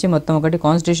బయట వచ్చి మొత్తం ఒకటి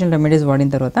కాన్స్టిట్యూషనల్ రెమెడీస్ వాడిన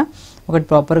తర్వాత ఒకటి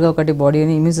ప్రాపర్గా ఒకటి బాడీ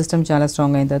ఇమ్యూన్ సిస్టమ్ చాలా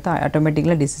స్ట్రాంగ్ అయిన తర్వాత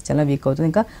ఆటోమేటిక్గా డిసీజ్ చాలా వీక్ అవుతుంది.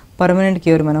 ఇంకా పర్మనెంట్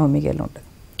క్యూర్ మన హోమియోకేర్లో ఉంటుంది.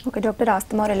 ఓకే డాక్టర్,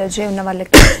 ఆస్తమా ఎలర్జీ ఉన్న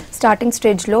వాళ్ళకి స్టార్టింగ్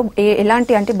స్టేజ్లో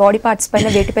ఎలాంటి అంటే బాడీ పార్ట్స్ పైన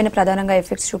వేటిపైన ప్రధానంగా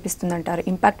ఎఫెక్ట్స్ చూపిస్తుందంటారు,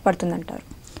 ఇంపాక్ట్ పడుతుందంటారు?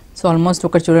 సో ఆల్మోస్ట్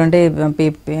ఒకటి చూడండి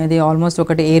అది ఆల్మోస్ట్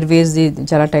ఒకటి ఎయిర్ వేస్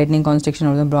చాలా టైట్నింగ్ కాన్స్ట్రిక్షన్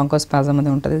అవుతుంది, బ్రాంకోస్పాజమ్ అది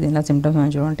ఉంటుంది. దీనిలో సిమ్టమ్స్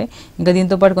అని చూడండి. ఇంకా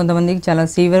దీంతో పాటు కొంతమందికి చాలా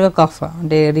సివియర్గా కఫ్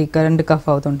అంటే రికరెంట్ కఫ్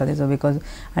అవుతుంటుంది. సో బికాజ్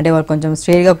అంటే వాళ్ళు కొంచెం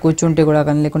స్ట్రేట్గా కూర్చుంటే కూడా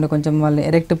కానీ లేకుంటే కొంచెం వాళ్ళు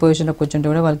ఎరెక్ట్ పొజిషన్లో కూర్చుంటే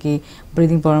కూడా వాళ్ళకి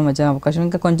బ్రీతింగ్ ప్రాబ్లమ్ వచ్చే అవకాశం.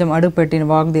 ఇంకా కొంచెం అడుగు పెట్టి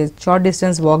షార్ట్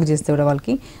డిస్టెన్స్ వాక్ చేస్తే కూడా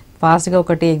వాళ్ళకి ఫాస్ట్గా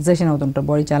ఒకటి ఎగ్జర్షన్ అవుతుంటారు,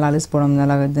 బాడీ చాలా అలసిపోవడం,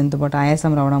 అలాగే దీంతో పాటు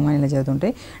ఆయాసం రావడం కానీ ఇలా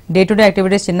జరుగుతుంటాయి. డే టు డే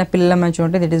యాక్టివిటీస్ చిన్న పిల్లల మంచి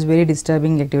ఉంటే that is very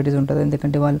disturbing activities ఉంటుంది.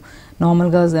 ఎందుకంటే వాళ్ళు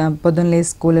నార్మల్గా పొద్దున్న లేసి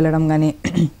స్కూల్ వెళ్ళడం కానీ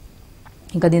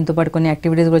ఇంకా దీంతో పాటు కొన్ని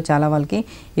యాక్టివిటీస్ కూడా చాలా వాళ్ళకి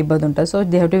ఇబ్బంది ఉంటుంది. So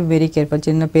they have to be very careful.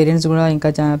 చిన్న పేరెంట్స్ కూడా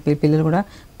ఇంకా పిల్లలు కూడా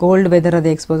కోల్డ్ వెదర్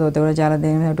అది ఎక్స్పోజ్ అవుతాయి కూడా చాలా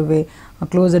they have to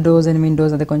close the doors and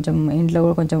Windows అది కొంచెం ఇంట్లో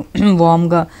కూడా కొంచెం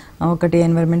వామ్గా ఒకటి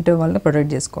ఎన్వైర్న్మెంట్ వాళ్ళు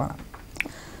ప్రొటెక్ట్ చేసుకోవాలి.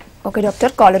 ఓకే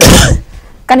డాక్టర్, కాలర్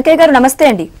కనకయ్య గారు నమస్తే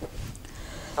అండి.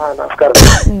 నమస్కారం.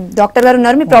 డాక్టర్ గారు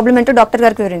ఉన్నారు, మీ ప్రాబ్లం ఏంటో డాక్టర్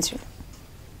గారికి వివరించండి.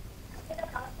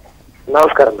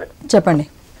 నమస్కారం మేడం. చెప్పండి.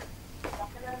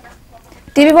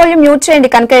 టీవీ వాల్యూమ్ మ్యూట్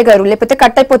చేయండి కనకయ్య గారు, లేకపోతే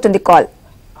కట్ అయిపోతుంది కాల్.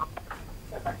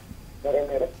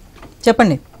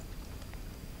 చెప్పండి.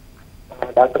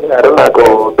 డాక్టర్ గారు, నాకు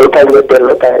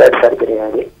 2010లో థైరాయిడ్ సర్జరీ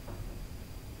అయింది.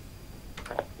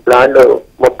 బ్లాండ్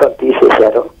మొత్తం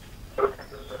తీసేశారు.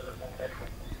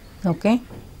 ఓకే,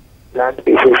 బ్లాండ్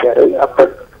తీసేశారు.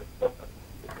 అప్పుడు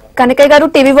కనకయ్య గారు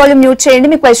టీవీ వాల్యూమ్ మ్యూట్ చేయండి,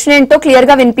 మీ క్వశ్చన్ ఏంటో క్లియర్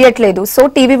గా వినిపించట్లేదు. సో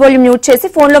టీవీ వాల్యూమ్ మ్యూట్ చేసి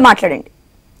ఫోన్ లో మాట్లాడండి.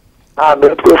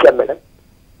 మ్యూట్ చేశాను మేడం.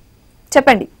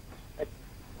 చెప్పండి.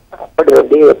 అప్పటి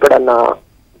నుండి ఎప్పుడన్నా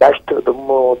డస్ట్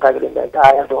దుమ్ము తగిలిందంటే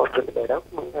ఆయాసం వస్తుంది మేడం.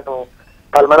 నేను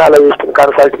పల్మనాలజిస్ట్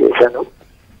కన్సల్ట్ చేశాను.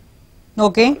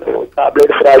 ఓకే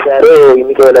టాబ్లెట్స్ రాశారు,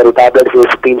 ఇన్హేలర్ టాబ్లెట్స్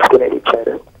వేసి పీల్చుకునేది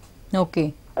ఇచ్చారు. ఓకే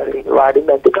అది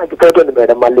వాడిందంటే తగ్గిపోతుంది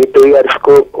మేడం. మళ్ళీ 2 years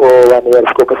కు 1 year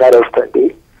కు ఒకసారి వస్తుంది.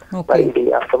 మరి ఇది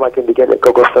అస్తమా కిందికే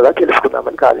లెక్కకు వస్తుందా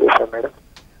తెలుసుకుందామని కాల్ చేశాను మేడం.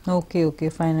 ఓకే ఓకే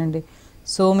ఫైన్ అండి.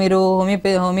 సో మీరు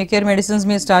హోమియోకేర్ మెడిసిన్స్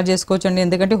మీరు స్టార్ట్ చేసుకోవచ్చు అండి.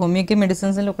 ఎందుకంటే హోమియోకేర్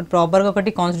మెడిసిన్స్ ఒకటి ప్రాపర్గా ఒకటి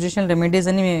కాన్స్టిట్యూషనల్ రెమెడీస్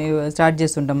అని స్టార్ట్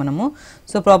చేస్తుంటాం మనము.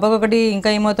 సో ప్రాపర్గా ఒకటి ఇంకా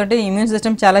ఏమవుతుంటే ఇమ్యూన్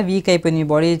సిస్టమ్ చాలా వీక్ అయిపోయింది,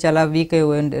 బాడీ చాలా వీక్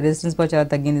రెసిస్టెన్స్ పవర్ చాలా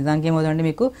తగ్గింది. దానికి ఏమవుతుందంటే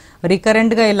మీకు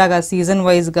రికరెంట్గా ఇలాగా సీజన్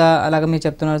వైజ్గా అలాగా మీరు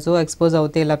చెప్తున్నారు. సో ఎక్స్పోజ్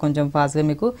అవుతే ఇలా కొంచెం ఫాస్ట్గా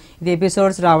మీకు ఇది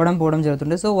ఎపిసోడ్స్ రావడం పోవడం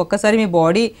జరుగుతుంది. సో ఒక్కసారి మీ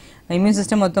బాడీ ఇమ్యూన్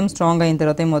సిస్టమ్ మొత్తం స్ట్రాంగ్ అయిన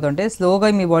తర్వాత ఏమవుతుంటే స్లోగా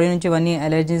మీ బాడీ నుంచి ఇవన్నీ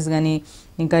అలర్జీస్ కానీ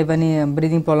ఇంకా ఇవన్నీ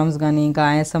బ్రీదింగ్ ప్రాబ్లమ్స్ కానీ ఇంకా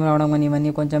ఆయాసం రావడం కానీ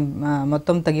ఇవన్నీ కొంచెం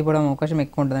మొత్తం తగ్గిపోవడం అవకాశం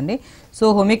ఎక్కువ ఉంటుందండి. సో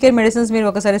హోమియోకేర్ మెడిసిన్స్ మీరు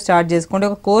ఒకసారి స్టార్ట్ చేసుకుంటే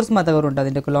ఒక కోర్స్ మా దగ్గర ఉంటుంది,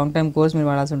 అంటే ఒక లాంగ్ టైం కోర్స్ మీరు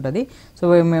వాడాల్సి ఉంటుంది.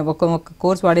 సో ఒక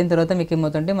కోర్స్ వాడిన తర్వాత మీకు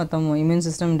ఏమవుతుంటే మొత్తం ఇమ్యూన్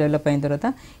సిస్టమ్ డెవలప్ అయిన తర్వాత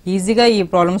ఈజీగా ఈ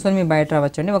ప్రాబ్లమ్స్తో మీరు బయట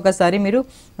రావచ్చండి. ఒకసారి మీరు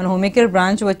మన హోమియోకేర్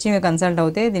బ్రాంచ్ వచ్చి మీరు కన్సల్ట్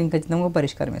అవుతే దీనికి ఖచ్చితంగా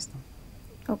పరిష్కారం ఇస్తాం.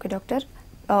 ఓకే డాక్టర్,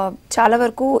 చాలా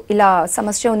వరకు ఇలా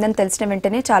సమస్య ఉందని తెలిసిన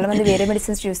వెంటనే చాలా మంది వేరే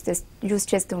మెడిసిన్స్ యూజ్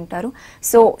చేస్తూ ఉంటారు.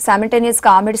 సో సైమల్టేనియస్గా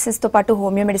ఆ మెడిసిన్స్తో పాటు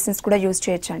హోమియో మెడిసిన్స్ కూడా యూజ్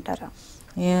చేయొచ్చు అంటారా?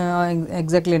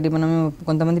 ఎగ్జాక్ట్లీ అండి. మనం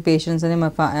కొంతమంది పేషెంట్స్ అని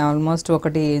ఆల్మోస్ట్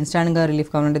ఒకటి ఇన్స్టాంట్గా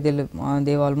రిలీఫ్ కావాలంటే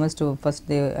they almost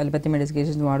first allopathy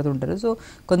medications వాడుతుంటారు. సో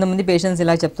కొంతమంది పేషెంట్స్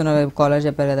ఇలా చెప్తున్నారు, కాలర్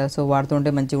చెప్పారు కదా, సో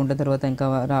వాడుతుంటే మంచిగా ఉంటుంది, తర్వాత ఇంకా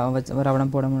రావడం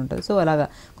పోవడం ఉంటుంది. సో అలాగా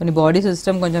కొన్ని బాడీ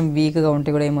సిస్టమ్ కొంచెం వీక్గా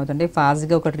ఉంటే కూడా ఏమవుతుంటే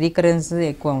ఫాస్ట్గా ఒక రీకరెన్స్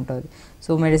ఎక్కువ ఉంటుంది.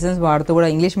 సో మెడిసిన్స్ వాడుతూ కూడా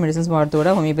ఇంగ్లీష్ మెడిసిన్స్ వాడుతూ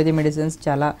కూడా హోమియోపతి మెడిసిన్స్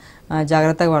చాలా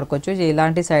జాగ్రత్తగా వాడుకోవచ్చు.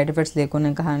 ఎలాంటి సైడ్ ఎఫెక్ట్స్ లేకుండా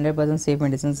ఇంకా 100% సేఫ్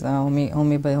మెడిసిన్స్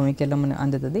హోమియోకేర్లో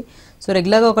అందుతుంది. సో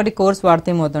రెగ్యులర్గా ఒకటి కోర్స్ వాడితే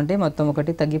ఏమవుతుంటే మొత్తం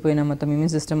ఒకటి తగ్గిపోయిన మొత్తం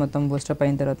ఇమ్యూన్ సిస్టమ్ మొత్తం బూస్టప్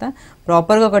అయిన తర్వాత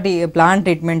ప్రాపర్గా ఒకటి ప్లాన్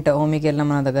ట్రీట్మెంట్ హోమియోకేర్లో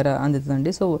మన దగ్గర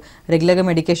అందుతుందండి. సో రెగ్యులర్గా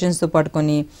మెడికేషన్స్తో పాటు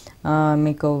కొన్ని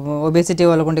మీకు ఒబేసిటీ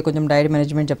వాళ్ళకుంటే కొంచెం డైట్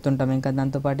మేనేజ్మెంట్ చెప్తుంటాం, ఇంకా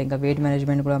దాంతోపాటు ఇంకా వెయిట్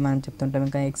మేనేజ్మెంట్ కూడా మనం చెప్తుంటాం,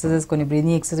 ఇంకా ఎక్సర్సైజ్ కొన్ని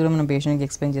బ్రీతింగ్ ఎక్సర్సైజ్ కూడా మనం పేషెంట్కి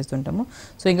ఎక్స్ప్లెయిన్ చేస్తుంటాము.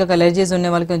 సో ఇంకా అలర్జీస్ ఉన్న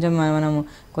వాళ్ళకి కొంచెం మనం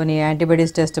కొన్ని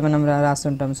యాంటీబాడీస్ టెస్ట్ మనం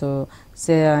రాస్తుంటాం. సో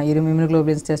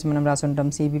ఇమ్యూనోగ్లోబులిన్స్ టెస్ట్ మనం రాస్తుంటాం,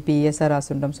 సిబిపి ఈఎస్ఆర్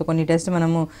రాస్తుంటాం. సో కొన్ని టెస్ట్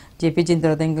మనము చేపించిన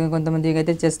తర్వాత ఇంకా కొంతమందికి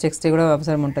అయితే చెస్ట్ ఎక్స్రే కూడా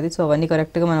అవసరం ఉంటుంది. సో అవన్నీ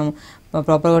కరెక్ట్గా మనం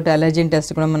ప్రాపర్గా ఒకటి అలర్జీ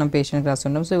టెస్ట్ కూడా మనం పేషెంట్కి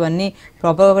రాస్తుంటాం. సో ఇవన్నీ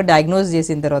ప్రాపర్గా ఒక డయాగ్నోస్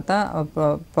చేసిన తర్వాత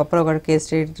ప్రాపర్గా ఒక కేస్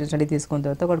స్టడీ తీసుకున్న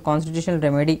తర్వాత ఒక కాన్స్టిట్యూషనల్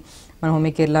రెమెడీ మన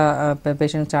హోమియోకేర్లో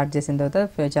పేషెంట్ స్టార్ట్ చేసిన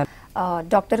తర్వాత చాలా.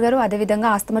 డాక్టర్ గారు, అదేవిధంగా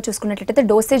ఆస్తమా చూసుకున్నట్లయితే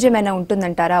డోసేజ్ ఏమైనా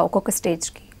ఉంటుందంటారా ఒక్కొక్క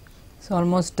స్టేజ్కి? సో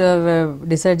ఆల్మోస్ట్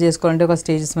డిసైడ్ చేసుకోవాలంటే ఒక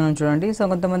స్టేజెస్ మనం చూడండి. సో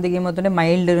కొంతమందికి ఏమవుతుంటే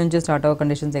మైల్డ్ నుంచి స్టార్ట్ అవ్వ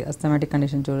కండిషన్స్ అస్థమాటిక్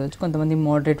కండిషన్ చూడవచ్చు, కొంతమంది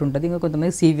మోడరేట్ ఉంటుంది, ఇంకా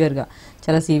కొంతమంది సివియర్గా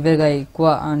చాలా సివియర్గా ఎక్కువ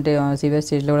అంటే సివియర్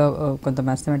స్టేజ్లో కూడా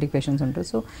కొంతమంది అస్థమాటిక్ పేషెంట్స్ ఉంటారు.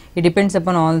 So it depends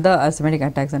upon all the అస్థమాటిక్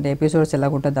attacks, అంటే ఎపిసోడ్స్ ఎలా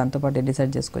ఉంటుంది దాంతోపాటు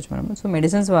డిసైడ్ చేసుకోవచ్చు మనం. సో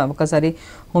మెడిసిన్స్ ఒకసారి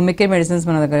హోమియోకేర్ మెడిసిన్స్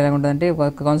మన దగ్గర ఎలా ఉంటుందంటే ఒక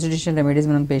కాన్స్టిట్యూషన్ రెమెడీస్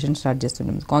మనం పేషెంట్ స్టార్ట్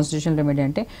చేస్తుంటాం. కాన్స్టిట్యూషన్ రెమెడీ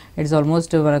అంటే ఇట్స్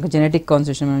ఆల్మోస్ట్ మనకు జెనెటిక్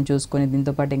కాన్స్టిట్యూషన్ మనం చూసుకొని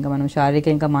దీంతోపాటు ఇంకా మనం శారీరక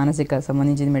ఇంకా మానసిక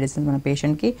సంబంధించిన మెడిసిన్స్ మన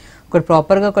పేషెంట్కి ఒకటి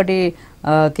ప్రాపర్గా ఒకటి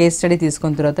కేస్ స్టడీ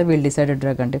తీసుకున్న తర్వాత వీళ్ళు డిసైడెడ్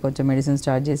డ్రగ్ అంటే కొంచెం మెడిసిన్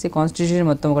స్టార్ట్ చేసి కాన్స్టిట్యూషన్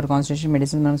మొత్తం ఒకటి కాన్స్టిట్యూషన్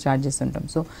మెడిసిన్ మనం స్టార్ట్ చేస్తుంటాం.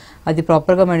 సో అది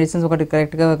ప్రాపర్గా మెడిసిన్స్ ఒకటి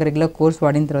కరెక్ట్గా ఒక రెగ్యులర్ కోర్స్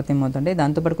వాడిన తర్వాత ఏమవుతుంటే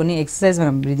దాంతోపాటు కొన్ని ఎక్సర్సైజ్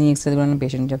మనం బ్రీదింగ్ ఎక్సర్సైజ్ కూడా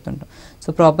పేషెంట్ చెప్తుంటాం.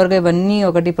 సో ప్రాపర్గా ఇవన్నీ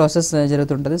ఒకటి ప్రాసెస్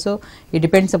జరుగుతుంటుంది. సో ఈ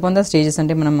డిపెండ్స్ అపాన్ ద స్టేజెస్,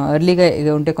 అంటే మనం ఎర్లీగా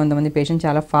ఉంటే కొంతమంది పేషెంట్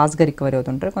చాలా ఫాస్ట్గా రికవరీ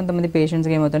అవుతుంటారు, కొంతమంది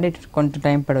పేషెంట్స్కి ఏమవుతుంటే కొంచెం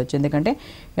టైం పడవచ్చు. ఎందుకంటే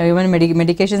ఈవెన్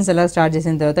మెడికేషన్స్ ఎలా స్టార్ట్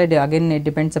చేసిన తర్వాత again it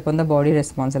depends upon the body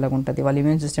response ఎలా ఉంటుంది, వాళ్ళ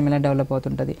ఇమ్యూన్ సిస్టమ్ ఎలా డెవలప్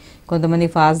అవుతుంటుంది. కొంతమంది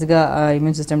ఫాస్ట్గా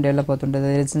ఇమ్యూన్ సిస్టమ్ డెవలప్ అవుతుంటుంది,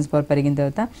 రెసిస్టెన్స్ పవర్ పెరిగిన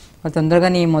తర్వాత వాళ్ళు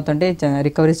తొందరగానే ఏమవుతుంటే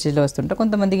రికవరీ స్టేజ్లో వస్తుంటారు.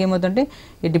 కొంతమందికి ఏమవుతుంటే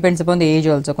it depends upon the age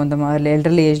also, కొంతమంది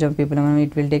elderly age of people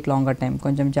it will take longer time,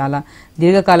 కొంచెం చాలా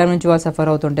దీర్ఘకాలం నుంచి వాళ్ళు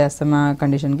సఫర్ అవుతుంటే అస్తమా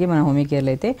కండిషన్కి మన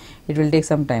హోమియోకేర్లో అయితే it will take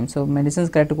some time. So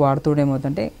medicines కరెక్ట్గా వాడుతుంటే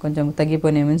ఏమవుతుంటే కొంచెం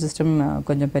తగ్గిపోయిన ఇమ్యూన్ సిస్టమ్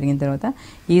కొంచెం పెరిగిన తర్వాత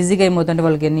ఈజీగా ఏమవుతుంటే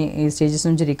వాళ్ళకి ఎన్ని ఈ స్టేజెస్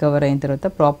నుంచి రికవర్ అయిన తర్వాత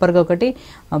ప్రాపర్గా ఒకటి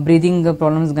బ్రీదింగ్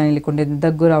ప్రాబ్లమ్స్ కానీ లేకుంటే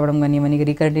దగ్గు రావడం కానీ ఇవన్నీ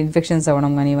రికరెంట్ ఇన్ఫెక్షన్స్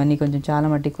అవ్వడం కానీ ఇవన్నీ కొంచెం చాలా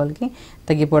మట్టికి వాళ్ళకి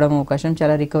తగ్గిపోవడం అవకాశం,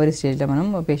 చాలా రికవరీ స్టేజ్లో మనం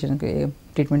పేషెంట్కి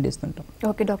ట్రీట్మెంట్ ఇస్తుంటాం.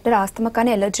 ఓకే డాక్టర్, ఆస్తమా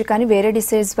కానీ ఎలర్జీ కానీ వేరే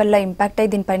డిసీజ్ వల్ల ఇంపాక్ట్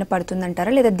అయ్యి దీనిపైన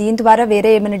పడుతుందంటారా, లేదా దీని ద్వారా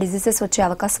వేరే ఏమైనా డిసీజెస్ వచ్చే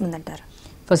అవకాశం ఉందంటారా?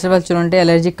 First of all చూడంటే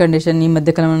allergic condition ఈ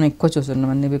మధ్యకాలంలో మనం ఎక్కువ చూస్తున్నాం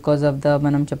అండి. బికాస్ ఆఫ్ ద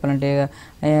మనం చెప్పాలంటే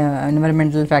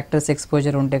ఎన్విరాన్మెంటల్ ఫ్యాక్టర్స్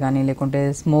ఎక్స్పోజర్ ఉంటే కానీ లేకుంటే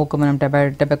స్మోక్, మనం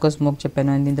టొబాకో స్మోక్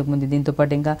చెప్పాను ఇంతకుముందు,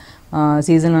 దీంతోపాటు ఇంకా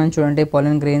సీజన్ మనం చూడంటే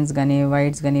పాలన్ గ్రెయిన్స్ కానీ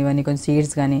వైట్స్ కానీ ఇవన్నీ కొంచెం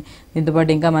సీడ్స్ కానీ,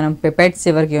 దీంతోపాటు ఇంకా మనం పెట్స్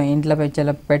ఎవరికి ఇంట్లో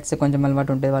చాలా పెట్స్ కొంచెం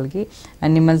అలవాటు ఉంటుంది వాళ్ళకి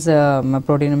అనిమల్స్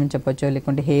ప్రోటీన్ అని చెప్పొచ్చు,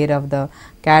 లేకుంటే హెయిర్ ఆఫ్ ద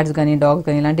క్యాట్స్ కానీ డాగ్స్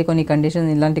కానీ ఇలాంటి కొన్ని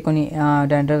కండిషన్ ఇలాంటి కొన్ని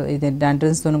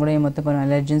డాండ్రన్స్తో కూడా మొత్తం కొన్ని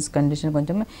అలర్జెన్స్ కండిషన్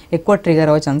కొంచెం ఎక్కువ ట్రిగర్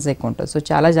అవ్వచ్చు ఛాన్స్ ఎక్కువ ఉంటుంది. సో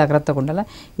చాలా జాగ్రత్తగా ఉండాలి.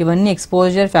 ఇవన్నీ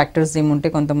ఎక్స్పోజర్ ఫ్యాక్టర్స్ ఏముంటే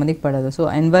కొంతమందికి పడదు. సో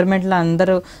ఎన్వైర్న్మెంట్లో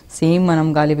అందరూ సేమ్ మనం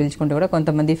గాలి పీల్చుకుంటే కూడా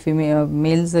కొంతమంది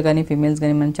మేల్స్ కానీ ఫీమేల్స్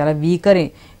కానీ మనం చాలా వీకర్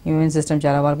ఇమ్యూన్ సిస్టమ్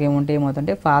చాలా వాళ్ళకి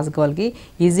ఏమవుతుంటే ఫాస్ట్గా వాళ్ళకి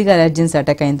ఈజీగా అలర్జెన్స్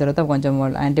అటాక్ అయిన తర్వాత కొంచెం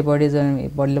వాళ్ళు యాంటీబాడీస్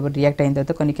బాడీలో రియాక్ట్ అయిన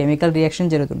తర్వాత కొన్ని కెమికల్ రియాక్షన్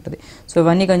జరుగుతుంటుంది. సో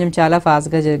ఇవన్నీ కొంచెం చాలా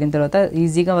ఫాస్ట్గా జరిగిన తర్వాత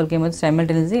ఈజీగా వాళ్ళకి ఏమవుతుంది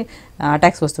సైమల్టేనియస్లీ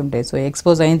అటాక్స్ వస్తుంటాయి. సో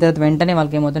ఎక్స్పోజ్ అయిన తర్వాత వెంటనే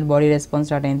వాళ్ళకి ఏమవుతుంది బాడీ రెస్పాన్స్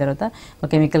స్టార్ట్ అయిన తర్వాత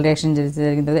కెమికల్ రియాక్షన్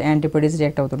జరిగిన తర్వాత యాంటీబాడీస్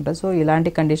రియాక్ట్ అవుతుంటాయి. సో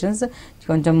ఇలాంటి కండిషన్స్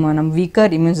కొంచెం మనం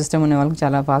వీకర్ ఇమ్యూన్ సిస్టమ్ ఉన్న వాళ్ళకి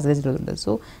చాలా ఫాస్ట్గా జరుగుతుంటుంది.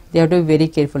 So they have to be very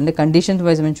careful. అంటే కండిషన్స్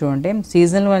వైజ్ మనం చూడంటే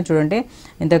సీజన్లో మనం చూడంటే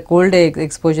ఇంత కోల్డ్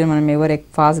ఎక్స్పోజర్ మనం ఎవరు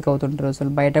ఫాస్ట్గా అవుతుంటారు. అసలు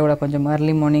బయట కూడా కొంచెం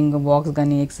ఎర్లీ మార్నింగ్ వాక్స్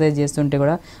కానీ ఎక్సర్సైజ్ చేస్తుంటే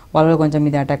కూడా వాళ్ళు కొంచెం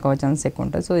ఇది అటాక్ అవ్వే ఛాన్స్ ఎక్కువ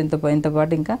ఉంటుంది. సో ఇంత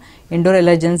పాటు ఇంకా ఇండోర్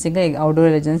ఎలర్జెన్స్ ఇంకా అవుట్డోర్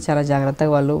ఎలర్జెన్స్ చాలా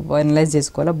జాగ్రత్తగా వాళ్ళు అనలైజ్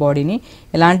చేసుకోవాలి. బాడీని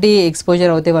ఎలాంటి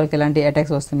ఎక్స్పోజర్ అవుతే వాళ్ళకి ఎలాంటి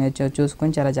అటాక్స్ వస్తున్నాయో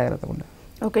చూసుకొని చాలా జాగ్రత్తగా ఉండాలి.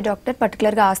 ఓకే డాక్టర్,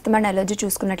 పర్టికులర్గా ఆస్తమా అండ్ అలర్జీ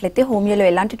చూసుకున్నట్లయితే హోమియోలో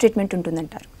ఎలాంటి ట్రీట్మెంట్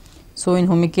ఉంటుందంటారు? So in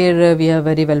హోమికేర్ we have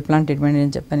very well plan treatment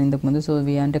అని చెప్పాను ఇంతకు ముందు. సో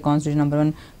వీ అంటే నెంబర్ 1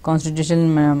 కాన్స్టిట్యూషన్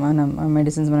మన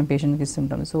మెడిసిన్స్ మనం పేషెంట్కి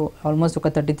ఇస్తుంటాం. సో ఆల్మోస్ట్ ఒక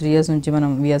 33 years నుంచి మనం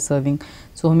we are serving.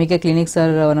 So హోమికేర్ clinics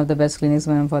are one of the best clinics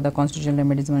మనం ఫర్ ద కాన్స్టిట్యూషన్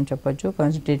రెమెడీస్ మనం చెప్పొచ్చు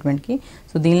ట్రీట్మెంట్కి.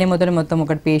 సో దీనిలో మొత్తం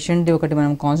ఒకటి పేషెంట్ ఒకటి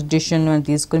మనం కాన్స్టిట్యూషన్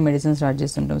తీసుకుని మెడిసిన్ స్టార్ట్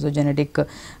చేస్తుంటాం. సో జెనెటిక్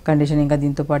కండిషన్ ఇంకా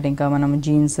దీంతో పాటు ఇంకా మనం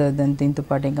జీన్స్ దీంతో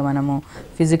పాటు ఇంకా మనము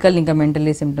ఫిజికల్ ఇంకా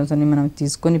మెంటలీ సిమ్టమ్స్ అన్ని మనం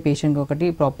తీసుకొని పేషెంట్కి ఒకటి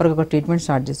ప్రాపర్గా ఒక ట్రీట్మెంట్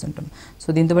స్టార్ట్ చేస్తుంటాం. సో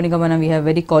దీంతో పాటు ఇంకా మనం we have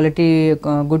very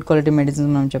good quality medicines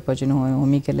మనం చెప్పొచ్చు.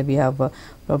 హోమికేర్లో వీ హ్యావ్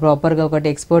ప్రాపర్గా ఒకటి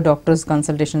ఎక్స్పర్ట్ డాక్టర్స్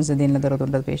కన్సల్టేషన్స్ దీనిలో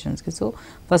దొరుకుతుంటుంది పేషెంట్స్కి. సో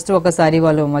ఫస్ట్ ఒకసారి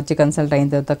వాళ్ళు వచ్చి కన్సల్ట్ అయిన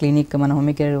తర్వాత మన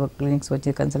హోమికేర్ క్లినిక్స్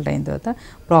వచ్చి కన్సల్ట్ అయిన తర్వాత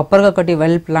ప్రాపర్గా ఒకటి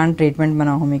వెల్ ప్లాన్ ట్రీట్మెంట్ మన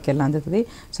హోమికేర్లో అందుతుంది.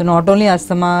 So not only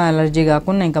asthma allergy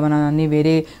కాకుండా ఇంకా మన అన్ని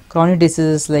వేరే క్రానిక్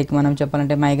డిసీజెస్ లైక్ మనం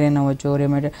చెప్పాలంటే మైగ్రేన్ అవ్వచ్చు,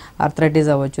 రిమేటైడ్ ఆర్థరైటిస్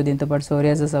అవ్వచ్చు, దీంతోపాటు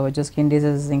సోరియాసిస్ అవ్వచ్చు, స్కిన్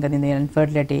డిసీజెస్, ఇంకా దీని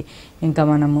ఇన్ఫర్టిలిటీ, ఇంకా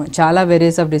మనము చాలా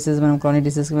వేరియస్ ఆఫ్ డిసీజ్ మనం క్రానిక్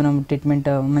డిసీజ్కి మనం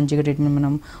మంచిగా ట్రీట్మెంట్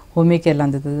మనం హోమికేర్లో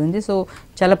అందుతుంది. సో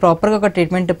చాలా ప్రాపర్గా ఒక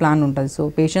ట్రీట్మెంట్ ప్లాన్ ఉంటుంది. సో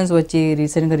పేషెంట్స్ వచ్చి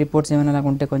రీసెంట్గా రిపోర్ట్స్ ఏమైనా అలాగ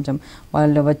ఉంటే కొంచెం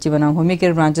వాళ్ళు వచ్చి మనం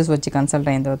హోమికేర్ బ్రాంచెస్ వచ్చి కన్సల్ట్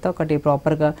అయిన తర్వాత ఒకటి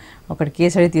ప్రాపర్గా ఒకటి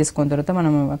కేస్ అడిగి తీసుకున్న తర్వాత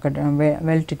మనం అక్కడ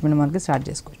వెల్ ట్రీట్మెంట్ మనకి స్టార్ట్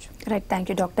చేసుకోవచ్చు. Right, thank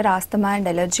you doctor. Asthma and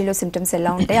అలర్జీలో symptoms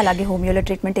ఎలా ఉంటాయి, అలాగే హోమియోలో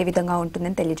ట్రీట్మెంట్ ఏ విధంగా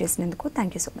ఉంటుందని తెలియజేసినందుకు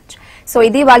thank you so much. So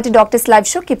ఇది వాళ్ళ doctors live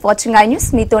show. Keep watching iNews.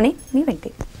 మీతోనే మీ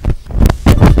వెంకయ్య.